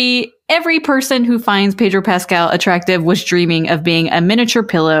person who finds Pedro Pascal attractive was dreaming of being a miniature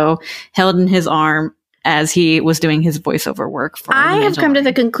pillow held in his arm as he was doing his voiceover work for I have come to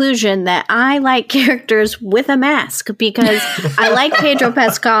the conclusion that I like characters with a mask because I like Pedro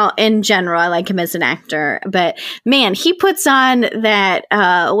Pascal in general. I like him as an actor. But man, he puts on that,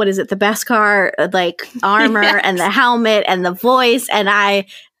 what is it, the Beskar like armor and the helmet and the voice, and I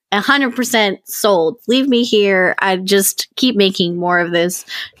 100% sold. Leave me here. I just keep making more of this.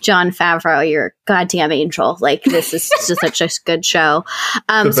 Jon Favreau, you're a goddamn angel. Like, this is just such a good show.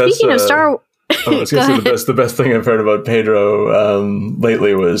 Speaking of Star Wars. I was going to say the best thing I've heard about Pedro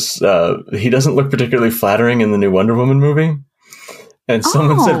lately was he doesn't look particularly flattering in the new Wonder Woman movie. And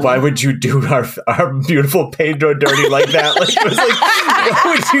someone said, "Why would you do our beautiful Pedro dirty like that?" Like, it was like,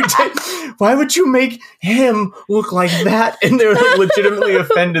 why would you make him look like that? And they're like, legitimately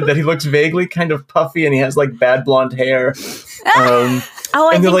offended that he looks vaguely kind of puffy and he has like bad blonde hair. I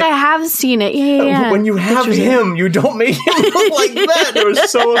think like, I have seen it. Yeah. When you have him, you don't make him look like that. They were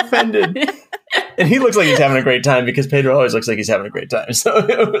so offended. And he looks like he's having a great time because Pedro always looks like he's having a great time. So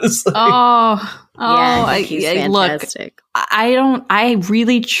it was like, he's fantastic. Look, I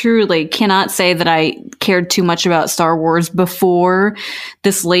really truly cannot say that I cared too much about Star Wars before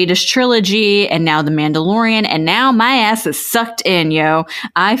this latest trilogy and now The Mandalorian, and now my ass is sucked in, yo.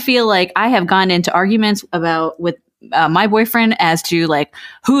 I feel like I have gone into arguments with my boyfriend as to like,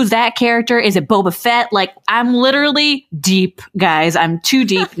 who's that character? Is it Boba Fett? Like, I'm literally deep, guys. I'm too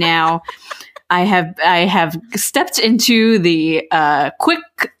deep now. I have stepped into the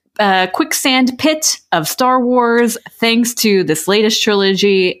quicksand pit of Star Wars thanks to this latest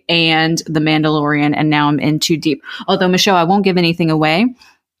trilogy and The Mandalorian, and now I'm in too deep. Although, Michelle, I won't give anything away,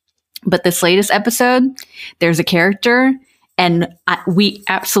 but this latest episode, there's a character, and we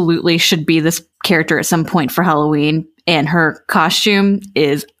absolutely should be this character at some point for Halloween, and her costume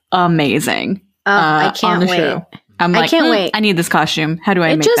is amazing. I can't wait. Show. I can't wait. I need this costume. How do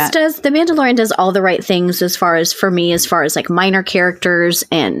I make that? The Mandalorian does all the right things as far as like minor characters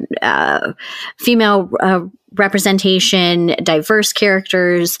and female representation, diverse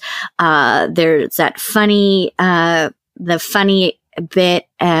characters. There's that funny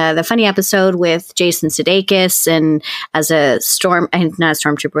episode with Jason Sudeikis and as a not a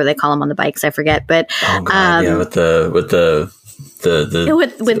stormtrooper, they call him on the bikes, I forget, but with Baby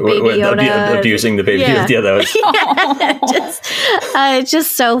Yoda abusing the baby. Yeah, that was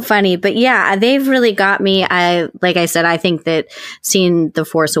just so funny. But yeah, they've really got me. Like I said, I think that seeing The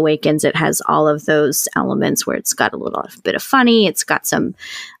Force Awakens, it has all of those elements where it's got a little bit of funny. It's got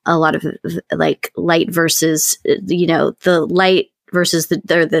a lot of like light versus, the light versus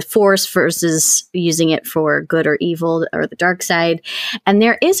the Force versus using it for good or evil or the dark side. And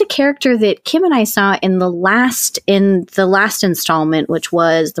there is a character that Kim and I saw in the last installment, which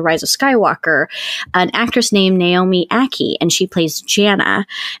was The Rise of Skywalker, an actress named Naomi Ackie, and she plays Jannah.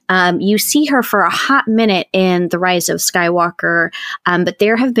 You see her for a hot minute in The Rise of Skywalker, but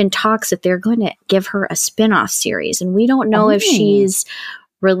there have been talks that they're going to give her a spin-off series, and we don't know if she's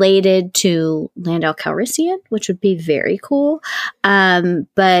related to Lando Calrissian, which would be very cool.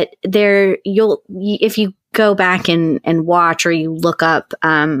 But if you go back and watch, or you look her up,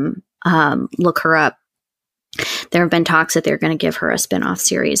 there have been talks that they're going to give her a spin-off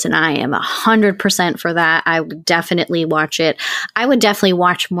series, and I am 100% for that. I would definitely watch it. I would definitely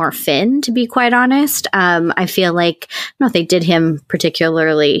watch more Finn, to be quite honest. I feel like, I don't know if they did him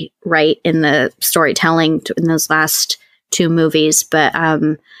particularly right in the storytelling in those last two movies, but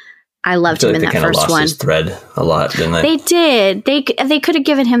I loved him in that first one. His thread a lot, didn't they? They did. They could have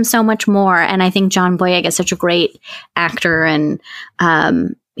given him so much more, and I think John Boyega is such a great actor, and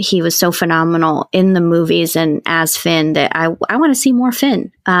he was so phenomenal in the movies and as Finn that I want to see more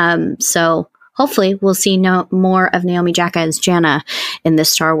Finn. So hopefully we'll see more of Naomi Jacka as Jannah in this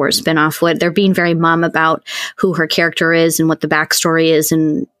Star Wars spinoff. They're being very mum about who her character is and what the backstory is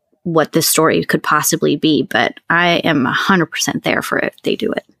and what this story could possibly be, but I am 100% there for it. They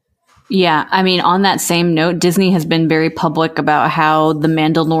do it. Yeah, I mean, on that same note, Disney has been very public about how The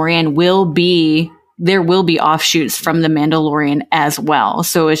Mandalorian there will be offshoots from The Mandalorian as well.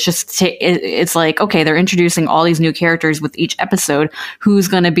 So it's just, it's like, okay, they're introducing all these new characters with each episode. Who's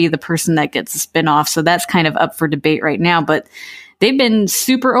going to be the person that gets a spinoff? So that's kind of up for debate right now, but they've been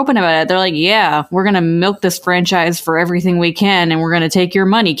super open about it. They're like, yeah, we're going to milk this franchise for everything we can, and we're going to take your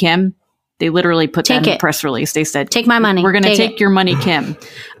money, Kim. They literally put that in the press release. They said, take my money. We're going to take your money, Kim.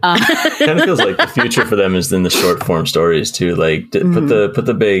 It kind of feels like the future for them is in the short form stories too. Like put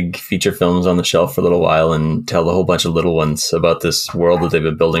the big feature films on the shelf for a little while and tell a whole bunch of little ones about this world that they've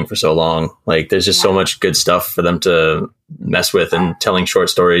been building for so long. Like there's just so much good stuff for them to mess with, and telling short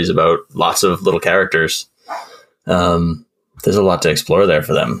stories about lots of little characters. There's a lot to explore there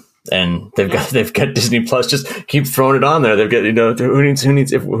for them, and they've got Disney Plus. Just keep throwing it on there. They've got who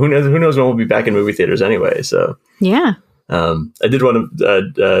knows when we'll be back in movie theaters anyway. So yeah. I did want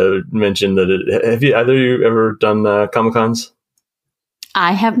to mention that have either of you ever done Comic-Cons?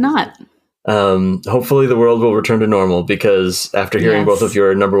 I have not. Hopefully the world will return to normal, because after hearing both of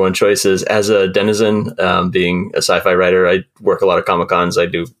your number one choices, as a denizen, being a sci-fi writer, I work a lot of Comic-Cons. I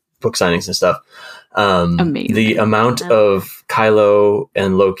do book signings and stuff. Amazing. The amount of Kylo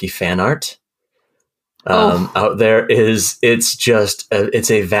and Loki fan art out there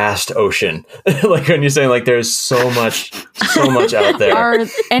it's a vast ocean. Like when you're saying like there's so much out there. Are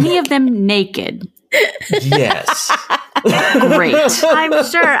any of them naked? Yes. Great. I'm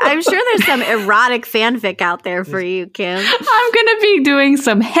sure there's some erotic fanfic out there for you, Kim. I'm going to be doing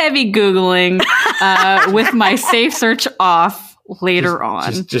some heavy Googling with my safe search off later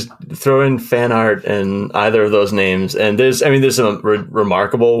on. Just throw in fan art and either of those names. And there's some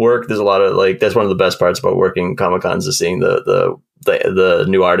remarkable work. There's a lot of like, that's one of the best parts about working Comic-Cons is seeing the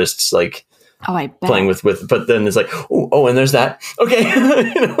new artists like I bet. playing with, but then it's like, oh, and there's that. Okay.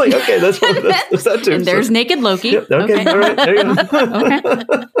 Like, okay, that's that too. And there's Naked Loki. Yep, okay. All right. There you go. Okay.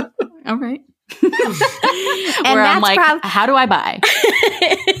 All right. And where I'm that's like, how do I buy?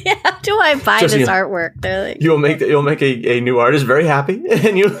 How do I buy Just, this artwork? They're like, You'll make a new artist very happy,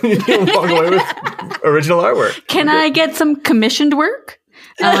 and you'll walk away with original artwork. Can I get some commissioned work?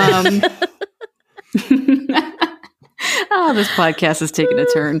 Oh, this podcast is taking a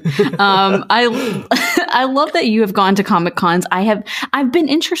turn. I love that you have gone to Comic Cons. I've been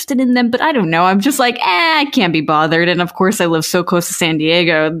interested in them, but I don't know. I'm just like, I can't be bothered. And of course, I live so close to San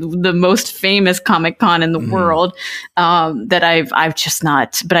Diego, the most famous Comic Con in the world. That I've just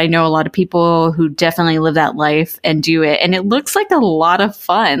not. But I know a lot of people who definitely live that life and do it, and it looks like a lot of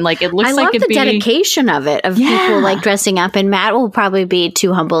fun. Like it looks I like love it'd the dedication of it, of people like dressing up. And Matt will probably be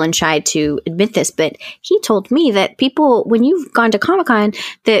too humble and shy to admit this, but he told me that people, when you've gone to Comic-Con,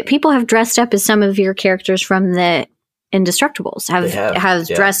 that people have dressed up as some of your characters from the Indestructibles have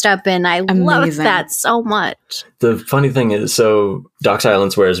dressed up, and I love that so much. The funny thing is, so Doc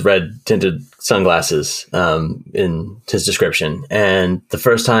Silence wears red tinted sunglasses in his description, and the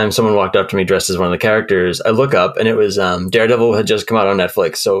first time someone walked up to me dressed as one of the characters, I look up and it was Daredevil had just come out on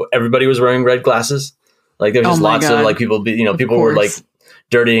Netflix, so everybody was wearing red glasses. Like there was just lots of like people, people were like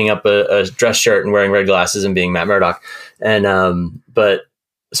dirtying up a dress shirt and wearing red glasses and being Matt Murdock. And, but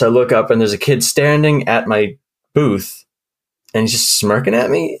so I look up and there's a kid standing at my booth and he's just smirking at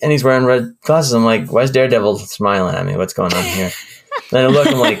me and he's wearing red glasses. I'm like, why is Daredevil smiling at me? What's going on here? Then I look,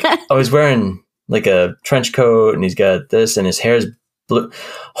 I'm like, oh, he's wearing like a trench coat and he's got this and his hair's blue.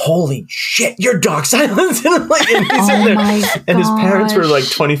 Holy shit, you're Doc Silence. And I'm like, and his parents were like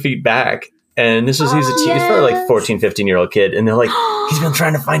 20 feet back. And this was, he's probably like 14, 15-year-old kid. And they're like, he's been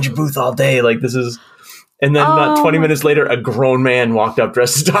trying to find your booth all day. Like this is, and then about 20 minutes later, a grown man walked up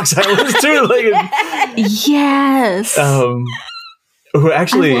dressed as Doc Silence too. Like, yes. Who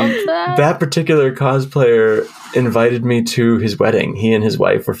actually, that particular cosplayer invited me to his wedding. He and his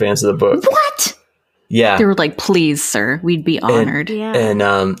wife were fans of the book. What? Yeah. They were like, please, sir, we'd be honored. And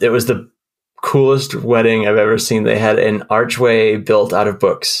it was the coolest wedding I've ever seen. They had an archway built out of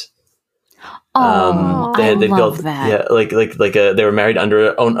books. They built that. Yeah, they were married under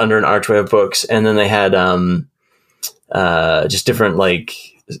an archway of books, and then they had just different like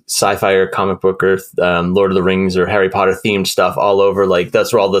sci-fi or comic book or Lord of the Rings or Harry Potter themed stuff all over. Like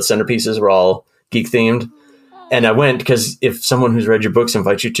that's where all the centerpieces were all geek themed. And I went because if someone who's read your books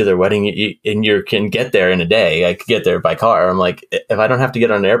invites you to their wedding and you can get there in a day, I could get there by car. I'm like, if I don't have to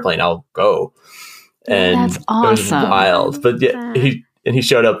get on an airplane, I'll go. And that's awesome. It was wild. But yeah, he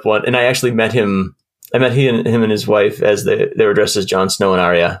showed up one, and I actually met him. I met him and his wife as they were dressed as Jon Snow and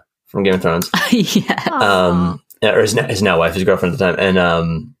Arya from Game of Thrones. Or his now wife, his girlfriend at the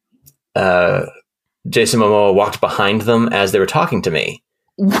time. And Jason Momoa walked behind them as they were talking to me.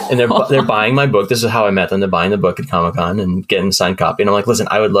 And they're buying my book. This is how I met them. They're buying the book at Comic-Con and getting a signed copy. And I'm like, listen,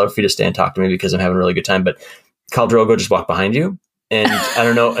 I would love for you to stay and talk to me because I'm having a really good time. But Khal Drogo just walked behind you. And I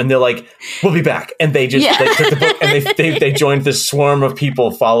don't know. And they're like, we'll be back. And they just they took the book and they joined this swarm of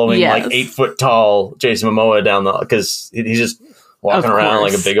people following like 8-foot tall Jason Momoa down because he's just walking around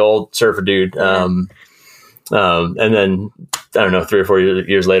like a big old surfer dude. And then I don't know, 3 or 4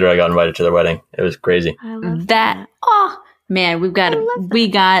 years later, I got invited to their wedding. It was crazy. I love that. Oh man, we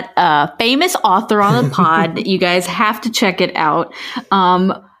got a famous author on the pod. You guys have to check it out.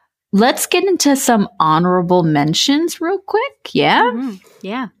 Let's get into some honorable mentions real quick. Yeah? Mm-hmm.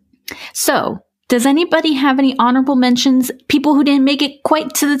 Yeah. So, does anybody have any honorable mentions? People who didn't make it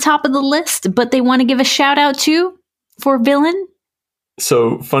quite to the top of the list, but they want to give a shout out to for villain?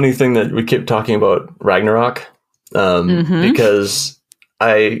 So, funny thing that we keep talking about Ragnarok, because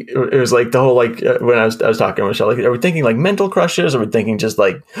it was like the whole, like, when I was talking to Michelle, like, are we thinking like mental crushes? Or are we thinking just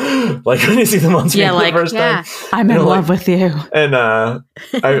like when you see them on screen for the first time? I'm in love with you. And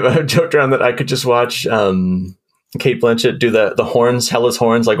I joked around that I could just watch Kate Blanchett do the horns, Hella's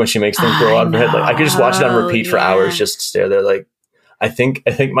horns, like when she makes them grow out of her head. Like I could just watch it on repeat for hours, just stare there. Like I think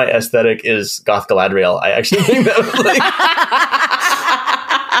my aesthetic is Goth Galadriel. I actually think that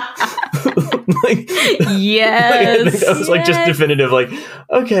yes. I think that was like just definitive. Like,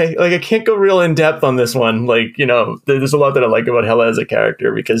 okay, like I can't go real in depth on this one. Like, there's a lot that I like about Hela as a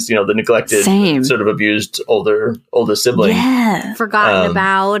character because the neglected, sort of abused older sibling, forgotten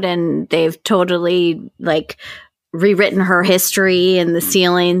about, and they've totally like rewritten her history and the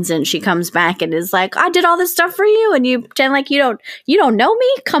ceilings, and she comes back and is like, I did all this stuff for you, and you pretend like you don't know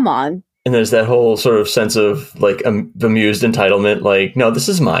me? Come on. And there's that whole sort of sense of like bemused entitlement, like, no, this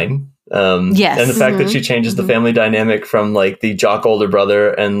is mine. Yes. And the fact that she changes the family dynamic from like the jock older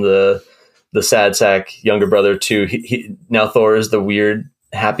brother and the sad sack younger brother to he now Thor is the weird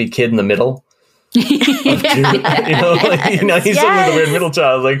happy kid in the middle. He's sort of the weird middle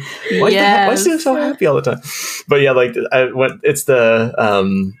child. Like, why is he so happy all the time? But yeah, like it's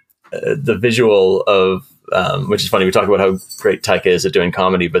the visual of which is funny. We talk about how great Taika is at doing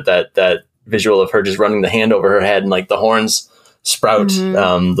comedy, but that visual of her just running the hand over her head and like the horns sprout,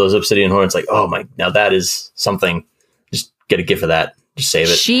 those obsidian horns. Like, oh my! Now that is something. Just get a gif of that. Just save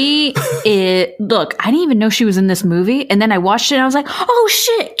it. She is, look, I didn't even know she was in this movie. And then I watched it and I was like, oh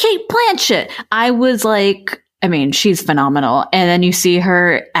shit, Kate Blanchett. I was like, I mean, she's phenomenal. And then you see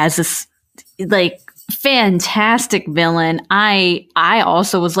her as this like fantastic villain. I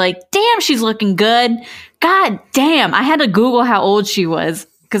also was like, damn, she's looking good. God damn. I had to Google how old she was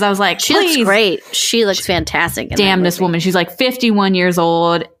because I was like, she looks great. She looks fantastic. Damn, this woman. She's like 51 years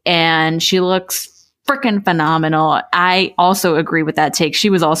old and she looks freaking phenomenal. I also agree with that take.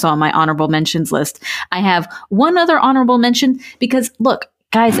 She was also on my honorable mentions list. I have one other honorable mention because, look,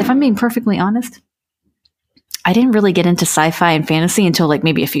 guys, if I'm being perfectly honest, I didn't really get into sci-fi and fantasy until like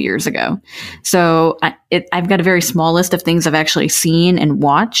maybe a few years ago. So I've got a very small list of things I've actually seen and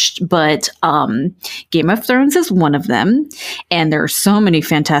watched, but Game of Thrones is one of them. And there are so many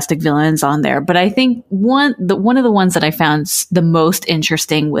fantastic villains on there. But I think one of the ones that I found the most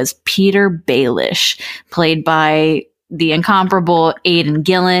interesting was Peter Baelish, played by the incomparable Aidan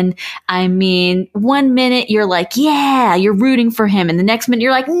Gillen. I mean, one minute you're like, yeah, you're rooting for him. And the next minute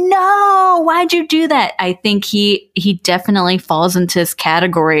you're like, no, why'd you do that? I think he definitely falls into this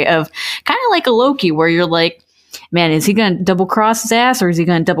category of kind of like a Loki where you're like, man, is he going to double cross his ass or is he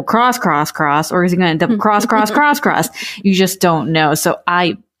going to double cross, or is he going to double cross? You just don't know. So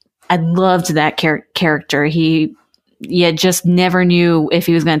I loved that character. You just never knew if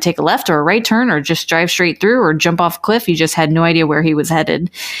he was going to take a left or a right turn or just drive straight through or jump off a cliff. You just had no idea where he was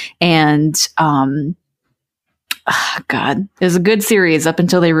headed. And, God, it was a good series up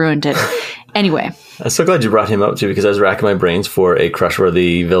until they ruined it. Anyway. I'm so glad you brought him up too, because I was racking my brains for a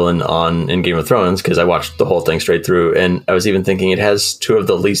crush-worthy villain in Game of Thrones, because I watched the whole thing straight through, and I was even thinking it has two of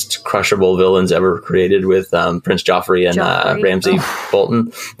the least crushable villains ever created with Prince Joffrey and Ramsay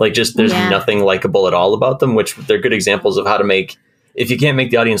Bolton. Like, just there's nothing likable at all about them, which they're good examples of how to make. If you can't make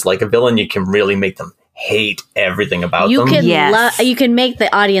the audience like a villain, you can really make them hate everything about them. You can make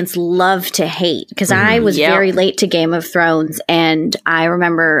the audience love to hate, because I was very late to Game of Thrones, and I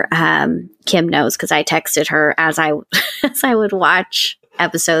remember Kim knows because I texted her as I would watch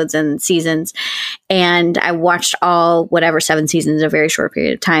episodes and seasons, and I watched all 7 seasons in a very short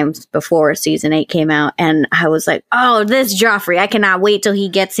period of time before season 8 came out, and I was like, oh, this Joffrey, I cannot wait till he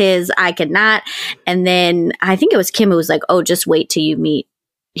gets his. I could not. And then I think it was Kim who was like, oh, just wait till you meet.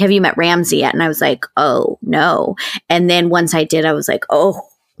 Have you met Ramsay yet? And I was like, oh, no. And then once I did, I was like, oh,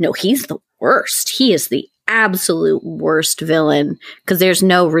 no, he's the worst. He is the absolute worst villain, because there is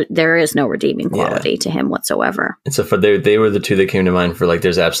no redeeming quality to him whatsoever. And so they were the two that came to mind for like,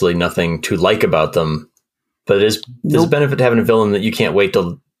 there's absolutely nothing to like about them. But there's a benefit to having a villain that you can't wait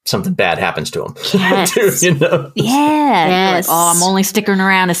till something bad happens to him. Yes. You know? Yeah. Yes. Like, oh, I'm only sticking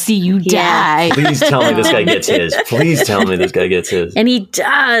around to see you die. Please tell me this guy gets his. Please tell me this guy gets his. And he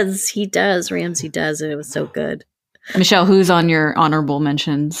does. He does. Ramsay does. And it was so good. Michelle, who's on your honorable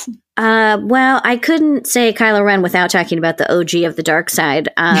mentions? Well, I couldn't say Kylo Ren without talking about the OG of the dark side,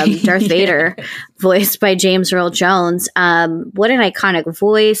 Darth Vader, voiced by James Earl Jones. What an iconic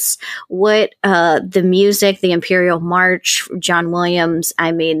voice. What the music, the Imperial March, John Williams.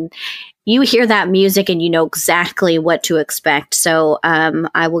 I mean, you hear that music and you know exactly what to expect. So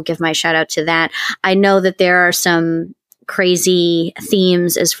I will give my shout out to that. I know that there are some crazy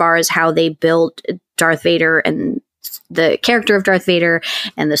themes as far as how they built Darth Vader and the character of Darth Vader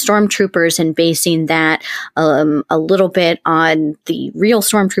and the stormtroopers, and basing that a little bit on the real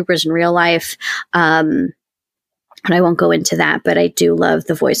stormtroopers in real life. And I won't go into that, but I do love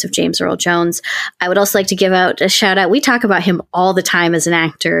the voice of James Earl Jones. I would also like to give out a shout out. We talk about him all the time as an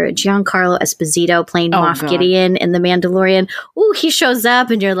actor. Giancarlo Esposito playing Moff Gideon in The Mandalorian. Ooh, he shows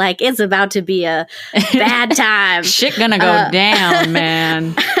up and you're like, it's about to be a bad time. Shit gonna go down,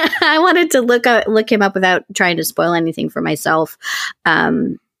 man. I wanted to look him up without trying to spoil anything for myself.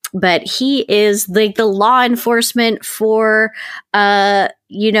 But he is like the law enforcement for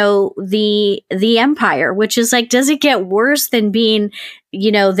the Empire, which is like, does it get worse than being,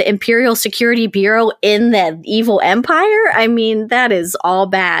 the Imperial Security Bureau in the evil Empire? I mean, that is all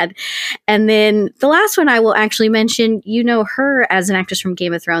bad. And then the last one I will actually mention, her as an actress from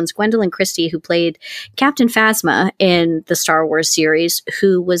Game of Thrones, Gwendolyn Christie, who played Captain Phasma in the Star Wars series,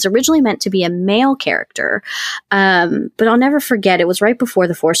 who was originally meant to be a male character. But I'll never forget, it was right before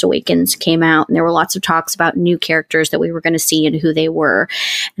The Force Awakens came out, and there were lots of talks about new characters that we were going to see and who they were.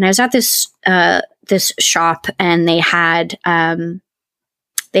 And I was at this shop, and they had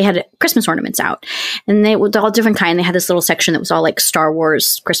Christmas ornaments out, and they were all different kind. They had this little section that was all like Star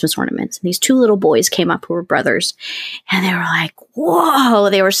Wars Christmas ornaments. And these two little boys came up who were brothers, and they were like, whoa,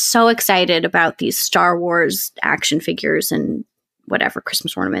 they were so excited about these Star Wars action figures and whatever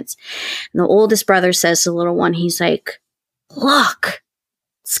Christmas ornaments. And the oldest brother says to the little one, he's like, look,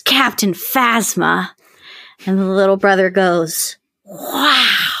 it's Captain Phasma. And the little brother goes,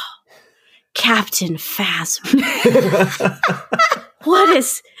 wow, Captain Phasma. What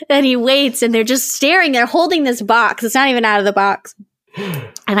is, and he waits, and they're just staring, they're holding this box, it's not even out of the box,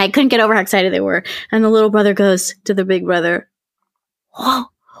 and I couldn't get over how excited they were. And the little brother goes to the big brother, whoa,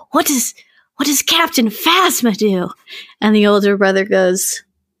 what does Captain Phasma do? And the older brother goes,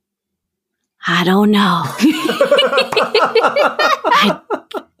 I don't know.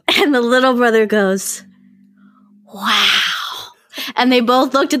 And the little brother goes, wow. And they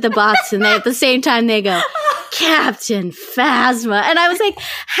both looked at the box, and at the same time they go, Captain Phasma. And I was like,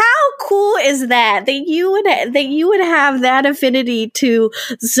 how cool is that you would have that affinity to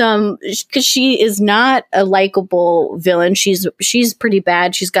some, because she is not a likable villain. She's pretty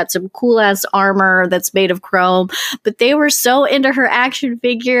bad. She's got some cool ass armor that's made of chrome, but they were so into her action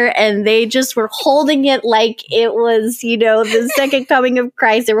figure, and they just were holding it like it was, the second coming of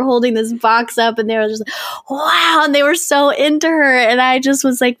Christ. They were holding this box up, and they were just like, wow. And they were so into her. And I just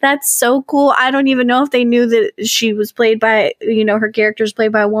was like, that's so cool. I don't even know if they knew that she was played by, her character is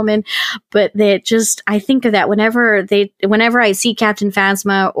played by a woman, but I think of that whenever I see Captain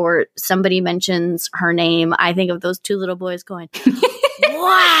Phasma or somebody mentions her name, I think of those two little boys going,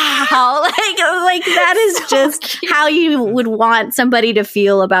 wow, like that is so just cute. How you would want somebody to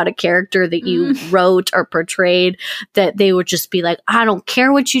feel about a character that you wrote or portrayed, that they would just be like, I don't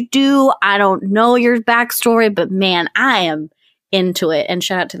care what you do, I don't know your backstory, but man, I am into it. And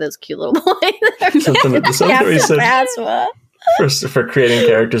shout out to those cute little boys. something you said for creating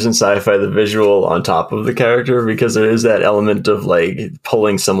characters in sci-fi, the visual on top of the character, because there is that element of like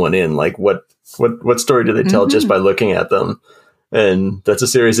pulling someone in, like what story do they tell just by looking at them? And that's a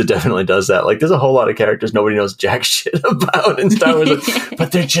series that definitely does that. Like, there's a whole lot of characters nobody knows jack shit about in Star Wars,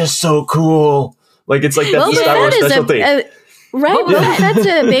 but they're just so cool. Like, it's like that's the Star Wars special thing. Right, Boba Fett's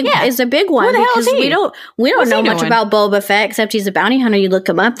is a big one, because we don't know much about Boba Fett except he's a bounty hunter. You look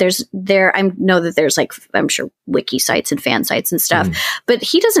him up. I know that there's like, I'm sure, wiki sites and fan sites and stuff, but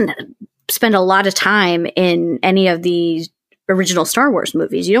he doesn't spend a lot of time in any of the original Star Wars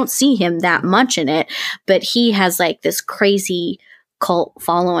movies. You don't see him that much in it, but he has like this crazy cult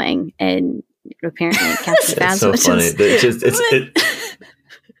following, and apparently Captain Phasma. It's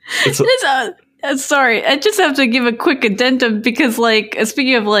so funny. Sorry, I just have to give a quick addendum, because, like,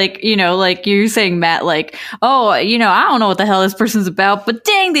 speaking of, like, like you're saying, Matt, like, oh, I don't know what the hell this person's about, but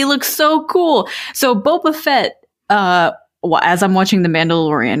dang, they look so cool. So Boba Fett, as I'm watching The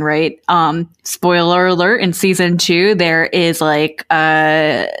Mandalorian, right? Spoiler alert, in season 2, there is, like,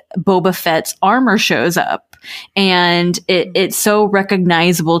 Boba Fett's armor shows up. And it's so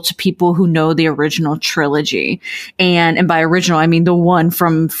recognizable to people who know the original trilogy. And by original, I mean the one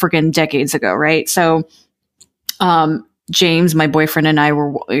from friggin' decades ago, right? So, James, my boyfriend, and I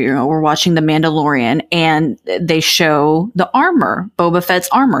were watching The Mandalorian, and they show the armor, Boba Fett's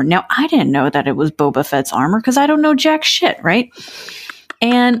armor. Now, I didn't know that it was Boba Fett's armor, because I don't know jack shit, right?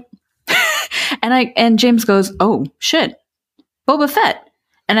 And and James goes, oh shit, Boba Fett.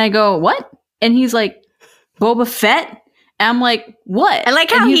 And I go, what? And he's like, Boba Fett? And I'm like, what? I like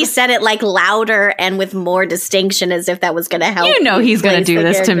how he said it like louder and with more distinction, as if that was going to help. He's going to do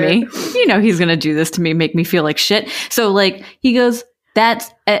this to me. He's going to do this to me, make me feel like shit. So like, he goes,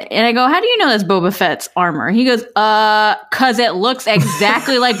 that's, and I go, how do you know that's Boba Fett's armor? He goes, 'cause it looks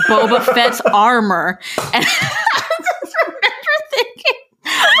exactly like Boba Fett's armor. And I just remember thinking,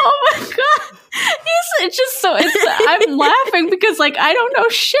 oh my God. I'm laughing because, like, I don't know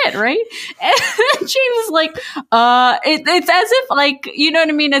shit, right? And James is like, it's as if, like, you know what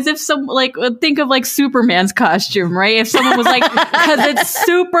I mean? As if think of, like, Superman's costume, right? If someone was like, because it's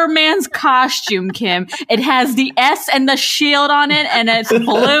Superman's costume, Kim. It has the S and the shield on it, and it's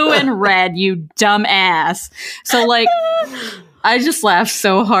blue and red, you dumb ass. So, like, I just laughed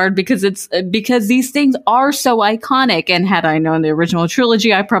so hard because because these things are so iconic. And had I known the original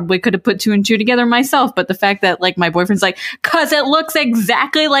trilogy, I probably could have put 2 and 2 together myself. But the fact that like my boyfriend's like, cause it looks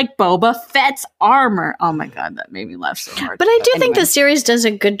exactly like Boba Fett's armor. Oh my God, that made me laugh so hard. But I do think the series does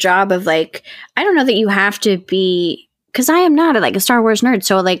a good job of like, I don't know that you have to be, because I am not a Star Wars nerd,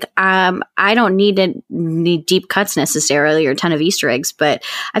 so like I don't need deep cuts necessarily or a ton of Easter eggs, but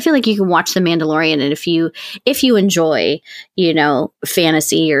I feel like you can watch The Mandalorian, and if you enjoy,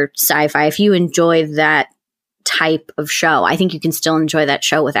 fantasy or sci-fi, if you enjoy that type of show, I think you can still enjoy that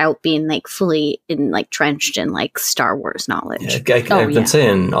show without being like fully trenched in like Star Wars knowledge. Yeah, I've been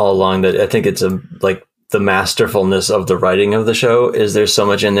saying all along that I think it's the masterfulness of the writing of the show is there's so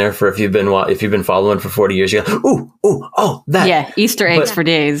much in there for if you've been following for 40 years, you go, that. Yeah, Easter eggs for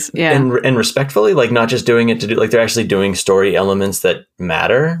days. Yeah. And respectfully, like not just doing it to do, like they're actually doing story elements that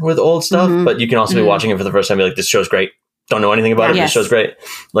matter with old stuff, but you can also be watching it for the first time and be like, this show's great. Don't know anything about it. This show's great.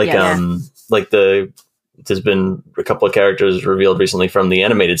 Like, there's been a couple of characters revealed recently from the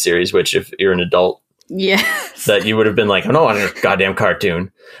animated series, which if you're an adult, that you would have been like, oh no, I want a goddamn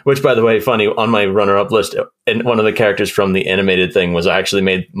cartoon. Which, by the way, funny, on my runner-up list, and one of the characters from the animated thing was actually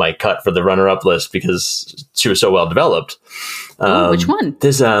made my cut for the runner-up list because she was so well developed. Which one?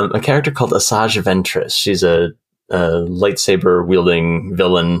 There's a character called Asajj Ventress. She's a lightsaber wielding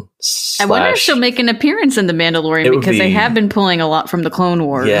villain. I wonder if she'll make an appearance in The Mandalorian because they have been pulling a lot from the Clone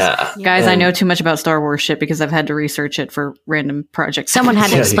Wars. Yeah. Guys, I know too much about Star Wars shit because I've had to research it for random projects. Someone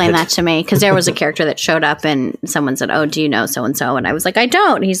had to explain that to me because there was a character that showed up and someone said, oh, do you know so-and-so? And I was like, I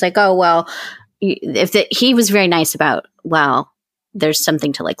don't. And he's like, oh, well, he was very nice about, well, there's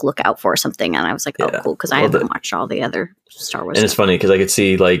something to like look out for or something. And I was like, oh, cool. Because I haven't watched all the other Star Wars. And it's funny because I could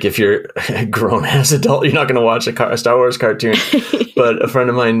see like if you're a grown ass adult, you're not going to watch a Star Wars cartoon. But a friend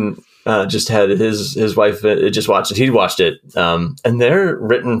of mine just had his wife just watched it. He watched it. And they're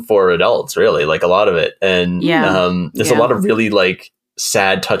written for adults, really, like a lot of it. And there's a lot of really like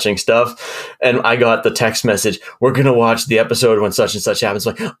sad, touching stuff. And I got the text message, we're going to watch the episode when such and such happens.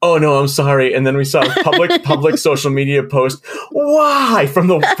 Like, oh no, I'm sorry. And then we saw a public social media post. Why? From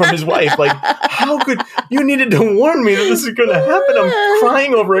his wife. Like, how could you needed to warn me that this is going to happen? I'm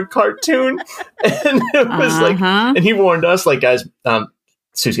crying over a cartoon. And it was like, and he warned us like, guys,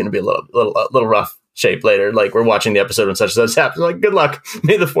 Sue's going to be a little rough shape later. Like we're watching the episode when such and such happens. Like, good luck.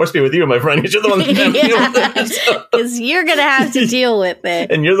 May the force be with you, my friend. Because you're the one that's going to deal with it. Because you're going to have to deal with it.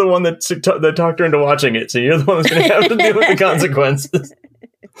 And you're the one that talked her into watching it. So you're the one that's going to have to deal with the consequences.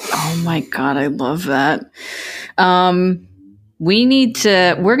 Oh my God. I love that.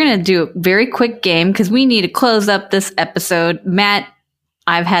 We're going to do a very quick game because we need to close up this episode. Matt,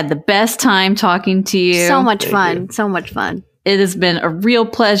 I've had the best time talking to you. So much fun. It has been a real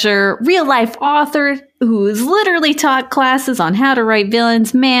pleasure. Real life author who's literally taught classes on how to write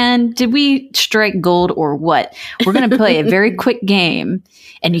villains. Man, did we strike gold or what? We're going to play a very quick game.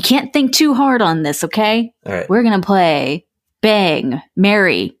 And you can't think too hard on this, okay? All right. We're going to play Bang,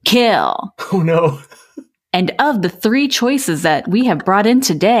 Marry, Kill. Oh, no. And of the 3 choices that we have brought in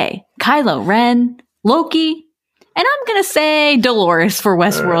today, Kylo Ren, Loki, and I'm going to say Dolores for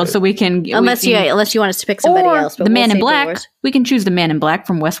Westworld, so we can... Unless you want us to pick somebody else. But the Man in Black. Dolores. We can choose the Man in Black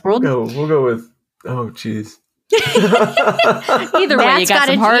from Westworld. We'll go with... Oh, jeez. Either way, you got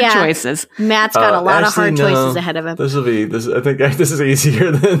some hard choices. Matt's got a lot of hard choices ahead of him. I think this is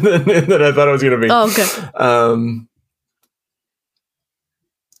easier than I thought it was going to be. Oh, good. I'm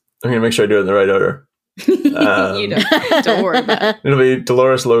going to make sure I do it in the right order. You don't worry about it. It'll be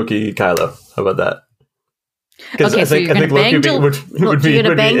Dolores, Loki, Kylo. How about that? Okay, so you're going to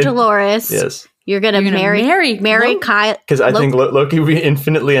bang Dolores. Yes. You're going to marry Kylo. Because I think Loki will be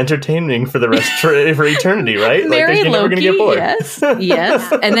infinitely entertaining for the rest for eternity, right? Marry you're never going to get bored.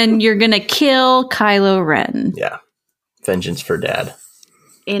 Yes. And then you're going to kill Kylo Ren. Yeah. Vengeance for Dad.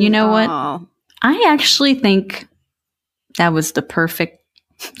 You know what? I actually think that was the perfect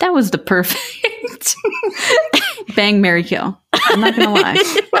Bang, Marry, Kill. I'm not going to lie.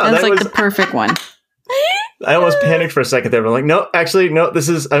 Wow, that was the perfect one. I almost panicked for a second there. But I'm like, no, actually, no, this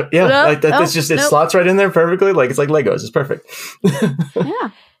is, it slots right in there perfectly. Like, it's like Legos. It's perfect. Yeah.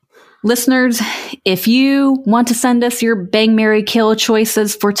 Listeners, if you want to send us your Bang, Marry, Kill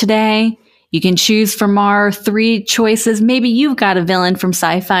choices for today, you can choose from our 3 choices. Maybe you've got a villain from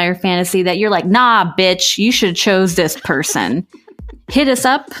sci-fi or fantasy that you're like, nah, bitch, you should have chose this person. Hit us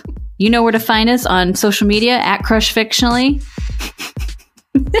up. You know where to find us on social media at Crush Fictionally.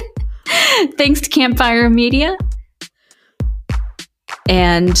 Thanks to Campfire Media.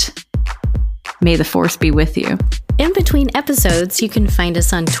 And may the force be with you. In between episodes, you can find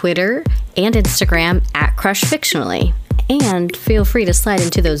us on Twitter and Instagram at Crush Fictionally. And feel free to slide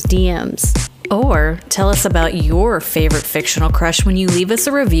into those DMs. Or tell us about your favorite fictional crush when you leave us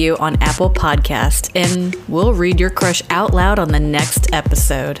a review on Apple Podcast, and we'll read your crush out loud on the next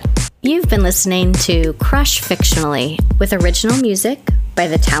episode. You've been listening to Crush Fictionally, with original music by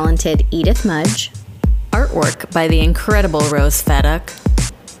the talented Edith Mudge, artwork by the incredible Rose Feduk,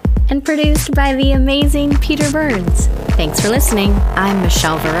 and produced by the amazing Peter Burns. Thanks for listening. I'm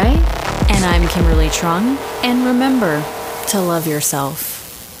Michelle Varay. And I'm Kimberly Trung. And remember to love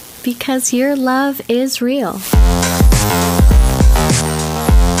yourself. Because your love is real.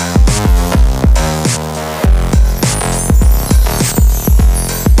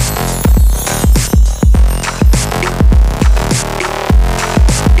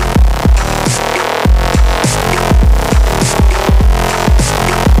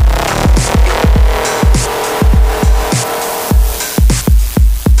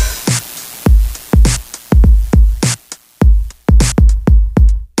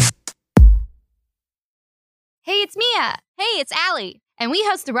 Hey, it's Mia. Hey, it's Allie. And we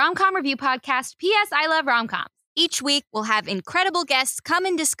host the Rom-Com Review podcast, P.S. I Love Rom-Coms. Each week, we'll have incredible guests come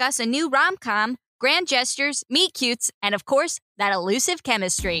and discuss a new rom-com, grand gestures, meet cutes, and of course, that elusive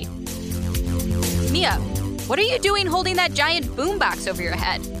chemistry. Mia, what are you doing holding that giant boombox over your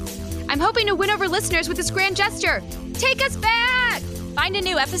head? I'm hoping to win over listeners with this grand gesture. Take us back! Find a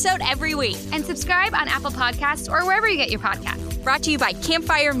new episode every week. And subscribe on Apple Podcasts or wherever you get your podcasts. Brought to you by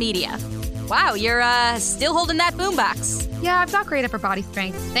Campfire Media. Wow, you're still holding that boombox. Yeah, I've got great upper body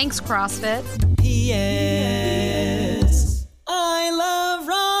strength. Thanks, CrossFit. Yes, I love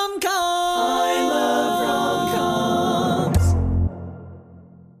rom-coms.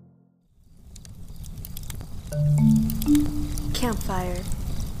 Campfire.